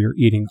diet where you're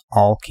eating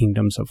all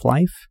kingdoms of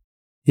life,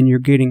 and you're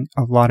getting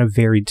a lot of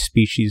varied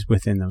species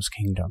within those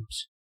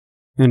kingdoms.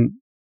 And,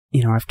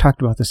 I've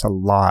talked about this a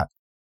lot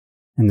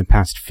in the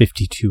past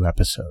 52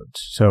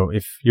 episodes. So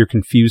if you're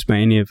confused by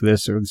any of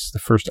this, or this is the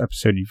first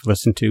episode you've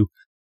listened to,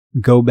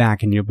 go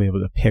back and you'll be able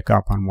to pick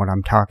up on what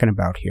I'm talking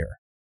about here.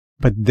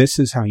 But this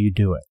is how you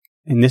do it.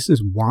 And this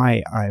is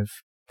why I've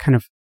kind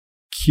of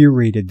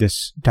curated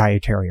this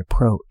dietary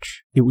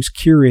approach. It was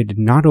curated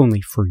not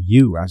only for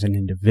you as an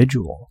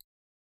individual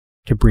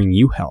to bring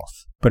you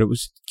health, but it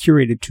was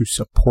curated to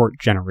support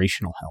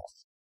generational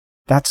health.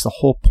 That's the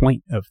whole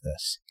point of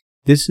this.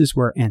 This is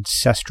where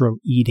ancestral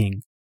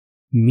eating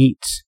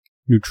meets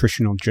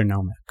nutritional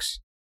genomics.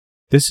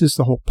 This is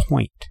the whole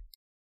point,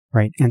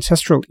 right?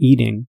 Ancestral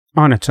eating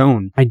on its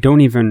own, I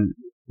don't even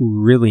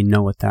really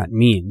know what that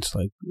means.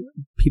 Like,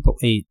 people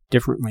ate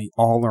differently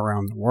all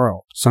around the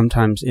world.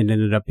 Sometimes it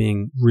ended up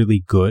being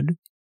really good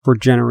for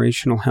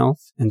generational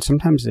health, and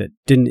sometimes it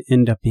didn't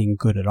end up being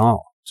good at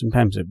all.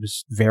 Sometimes it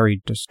was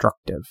very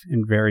destructive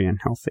and very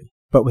unhealthy.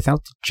 But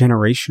without the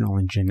generational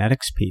and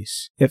genetics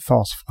piece, it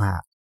falls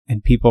flat.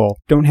 And people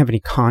don't have any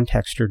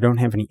context or don't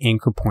have any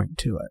anchor point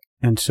to it.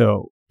 And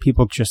so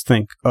people just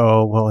think,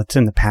 oh, well, it's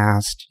in the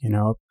past.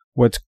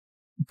 What's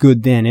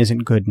good then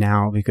isn't good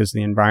now because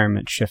the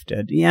environment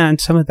shifted. Yeah,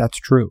 and some of that's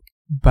true.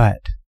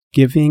 But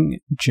giving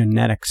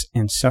genetics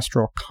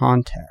ancestral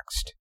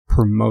context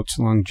promotes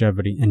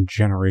longevity and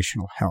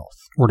generational health.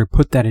 Or to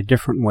put that a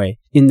different way,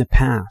 in the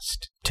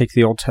past, take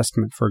the Old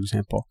Testament, for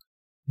example,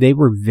 they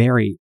were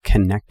very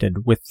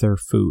connected with their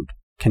food,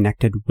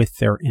 connected with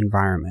their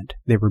environment.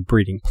 They were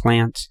breeding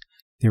plants,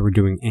 they were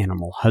doing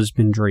animal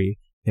husbandry,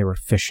 they were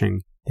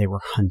fishing, they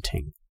were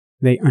hunting.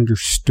 They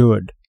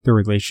understood the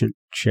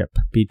relationship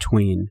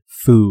between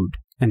food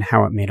and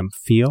how it made them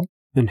feel,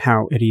 and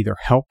how it either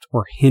helped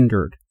or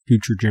hindered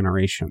future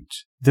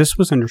generations. This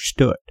was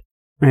understood.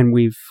 And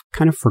we've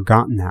kind of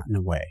forgotten that in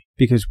a way,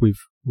 because we've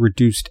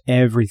reduced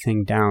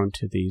everything down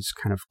to these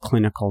kind of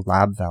clinical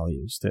lab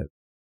values that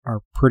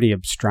are pretty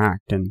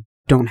abstract and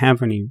don't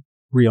have any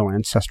real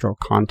ancestral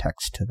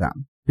context to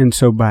them. And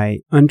so by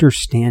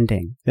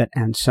understanding that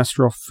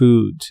ancestral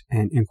foods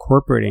and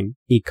incorporating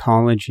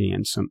ecology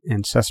and some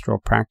ancestral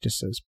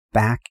practices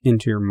back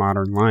into your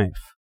modern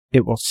life,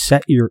 it will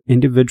set your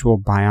individual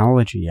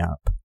biology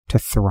up to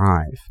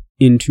thrive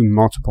into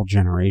multiple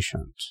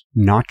generations,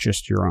 not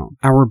just your own.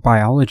 Our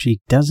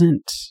biology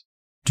doesn't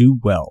do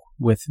well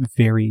with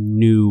very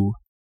new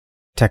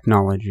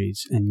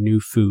technologies and new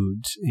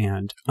foods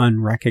and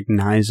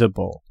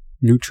unrecognizable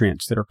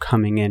nutrients that are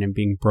coming in and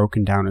being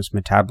broken down as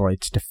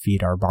metabolites to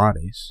feed our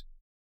bodies.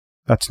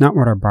 That's not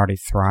what our body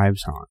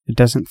thrives on. It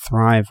doesn't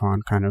thrive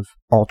on kind of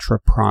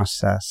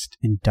ultra-processed,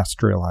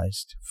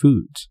 industrialized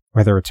foods,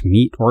 whether it's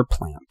meat or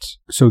plants.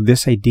 So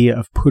this idea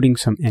of putting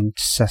some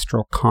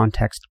ancestral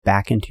context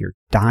back into your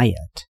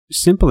diet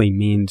simply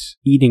means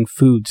eating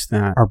foods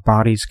that our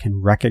bodies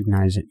can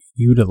recognize and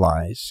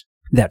utilize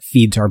that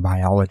feeds our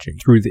biology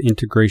through the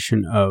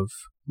integration of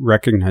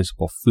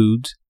recognizable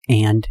foods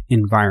and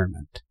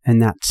environment.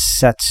 And that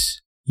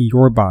sets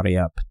your body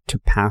up to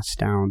pass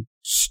down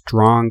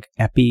strong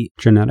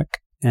epigenetic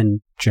and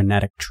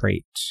genetic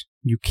traits.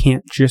 You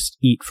can't just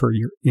eat for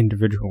your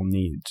individual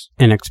needs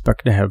and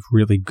expect to have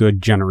really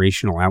good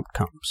generational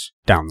outcomes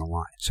down the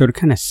line. So to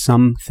kind of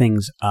sum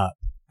things up,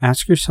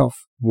 ask yourself,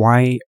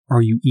 why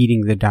are you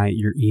eating the diet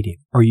you're eating?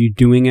 Are you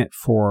doing it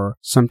for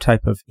some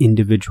type of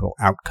individual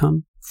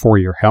outcome for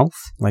your health,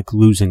 like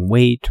losing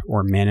weight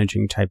or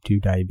managing type 2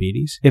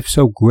 diabetes? If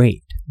so,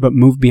 great. But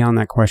move beyond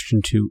that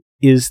question to,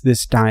 is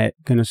this diet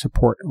going to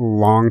support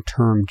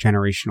long-term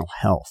generational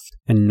health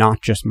and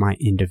not just my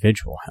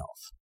individual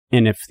health?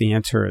 And if the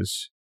answer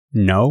is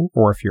no,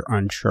 or if you're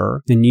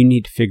unsure, then you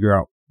need to figure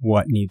out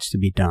what needs to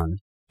be done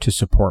to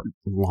support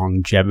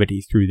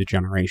longevity through the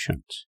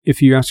generations.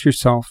 If you ask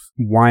yourself,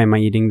 why am I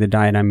eating the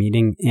diet I'm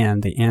eating?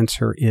 And the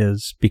answer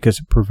is because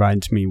it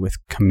provides me with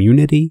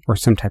community or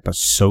some type of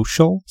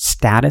social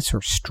status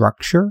or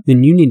structure,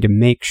 then you need to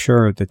make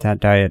sure that that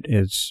diet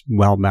is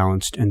well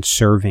balanced and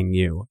serving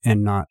you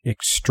and not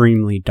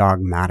extremely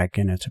dogmatic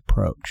in its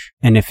approach.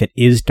 And if it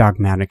is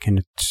dogmatic in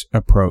its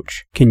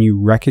approach, can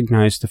you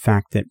recognize the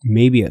fact that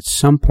maybe at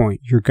some point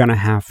you're going to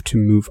have to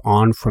move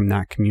on from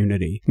that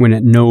community when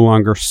it no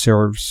longer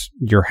serves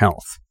your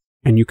health,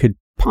 and you could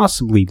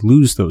possibly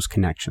lose those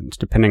connections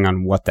depending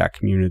on what that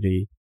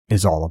community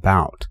is all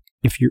about.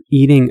 If you're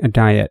eating a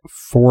diet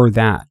for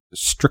that,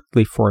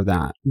 strictly for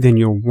that, then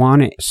you'll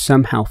want to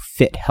somehow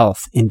fit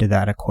health into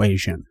that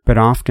equation. But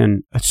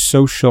often a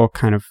social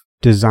kind of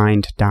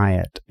designed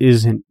diet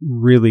isn't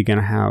really going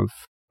to have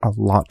a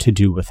lot to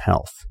do with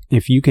health.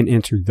 If you can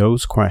answer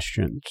those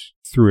questions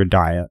through a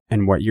diet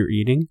and what you're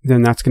eating,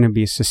 then that's going to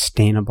be a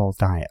sustainable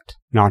diet,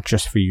 not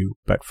just for you,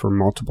 but for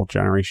multiple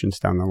generations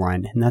down the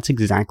line. And that's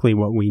exactly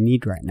what we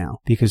need right now,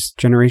 because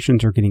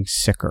generations are getting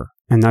sicker,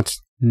 and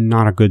that's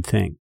not a good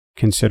thing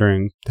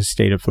considering the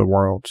state of the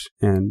world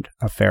and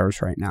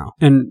affairs right now.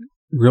 And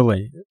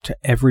really, to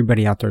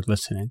everybody out there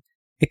listening,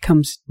 it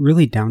comes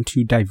really down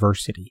to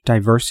diversity.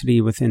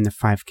 Diversity within the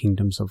 5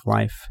 kingdoms of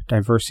life,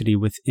 diversity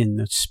within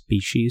the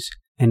species,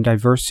 and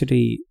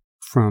diversity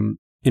from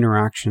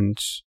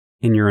interactions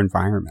in your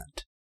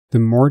environment. The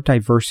more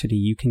diversity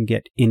you can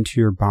get into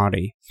your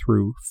body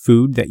through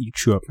food that you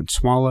chew up and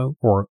swallow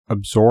or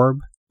absorb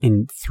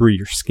in through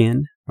your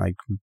skin, like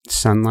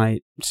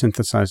sunlight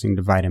synthesizing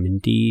the vitamin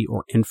D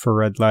or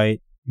infrared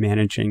light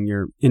managing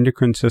your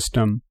endocrine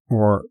system,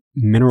 or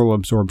mineral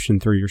absorption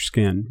through your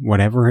skin,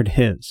 whatever it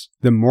is,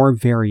 the more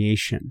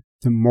variation,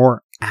 the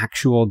more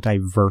actual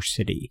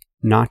diversity,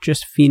 not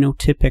just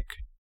phenotypic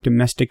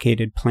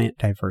domesticated plant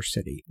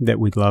diversity that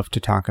we'd love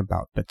to talk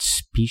about, but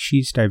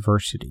species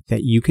diversity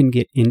that you can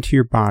get into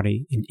your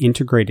body and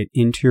integrate it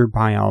into your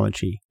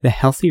biology, the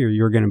healthier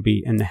you're going to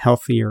be and the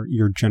healthier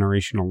your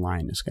generational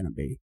line is going to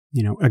be.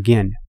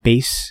 Again,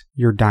 base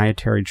your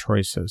dietary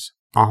choices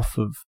off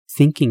of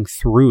thinking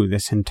through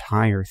this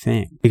entire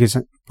thing, because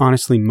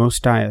honestly,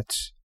 most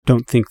diets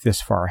don't think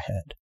this far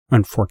ahead,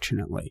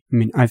 unfortunately.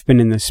 I've been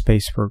in this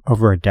space for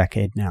over a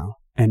decade now,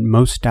 and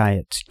most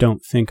diets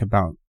don't think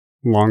about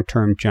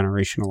long-term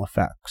generational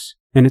effects,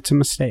 and it's a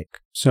mistake.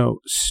 So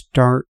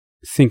start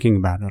thinking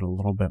about it a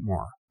little bit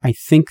more. I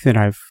think that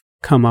I've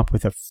come up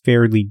with a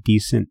fairly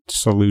decent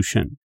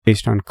solution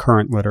based on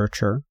current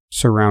literature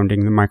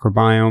surrounding the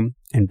microbiome,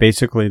 and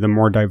basically the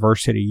more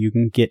diversity you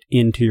can get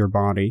into your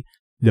body,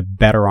 the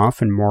better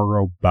off and more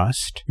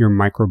robust your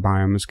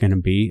microbiome is going to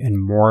be, and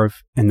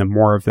the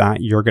more of that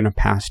you're going to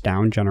pass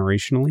down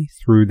generationally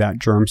through that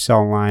germ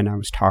cell line I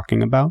was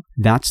talking about.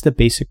 That's the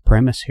basic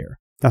premise here.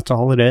 That's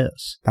all it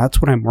is.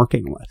 That's what I'm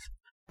working with.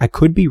 I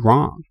could be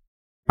wrong.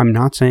 I'm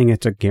not saying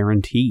it's a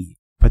guarantee,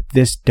 but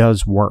this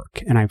does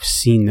work, and I've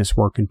seen this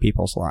work in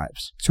people's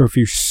lives. So if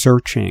you're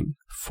searching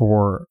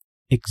for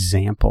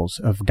examples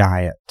of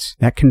diets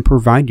that can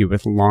provide you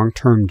with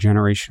long-term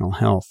generational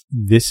health,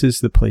 this is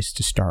the place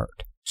to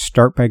start.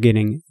 Start by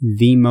getting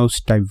the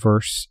most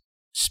diverse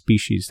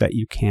species that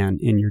you can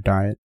in your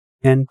diet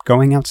and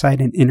going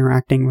outside and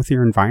interacting with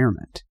your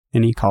environment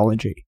and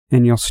ecology.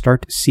 And you'll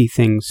start to see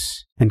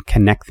things and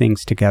connect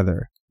things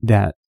together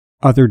that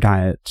other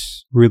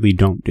diets really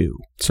don't do.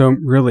 So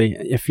really,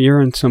 if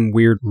you're in some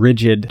weird,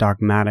 rigid,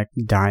 dogmatic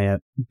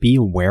diet, be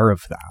aware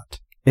of that.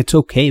 It's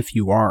okay if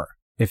you are,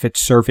 if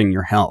it's serving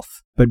your health,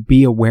 but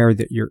be aware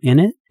that you're in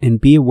it, and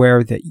be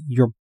aware that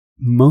you're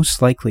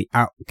most likely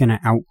going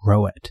to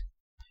outgrow it,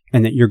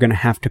 and that you're going to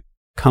have to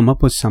come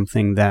up with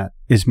something that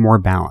is more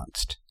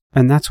balanced.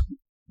 And that's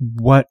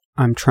what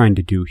I'm trying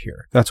to do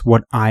here. That's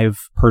what I've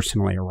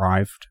personally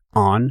arrived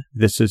on.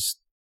 This is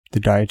the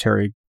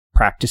dietary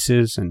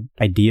practices and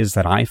ideas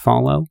that I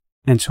follow.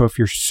 And so if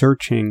you're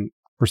searching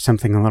for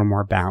something a little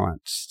more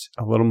balanced,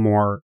 a little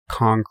more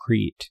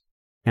concrete,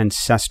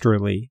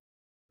 ancestrally,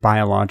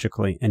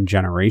 biologically, and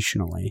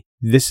generationally,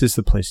 this is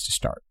the place to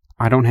start.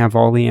 I don't have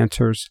all the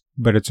answers,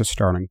 but it's a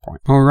starting point.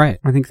 All right,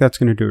 I think that's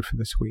going to do it for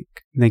this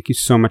week. Thank you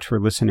so much for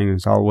listening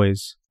as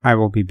always. I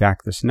will be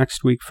back this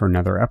next week for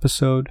another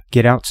episode.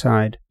 Get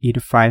outside, eat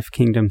a 5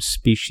 Kingdoms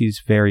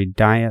species varied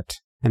diet,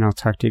 and I'll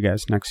talk to you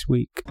guys next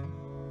week.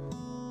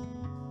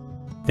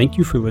 Thank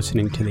you for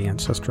listening to the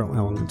Ancestral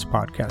Elements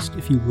podcast.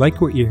 If you like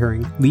what you're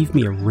hearing, leave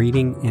me a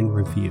rating and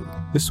review.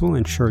 This will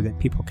ensure that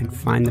people can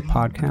find the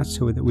podcast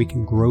so that we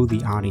can grow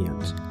the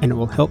audience, and it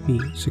will help me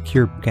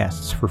secure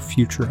guests for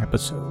future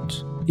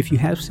episodes. If you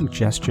have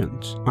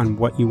suggestions on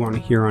what you want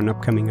to hear on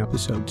upcoming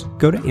episodes,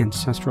 go to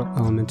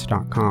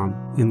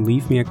ancestralelements.com and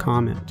leave me a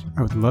comment.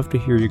 I would love to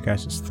hear you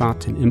guys'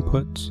 thoughts and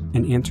inputs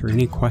and answer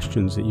any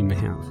questions that you may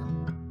have.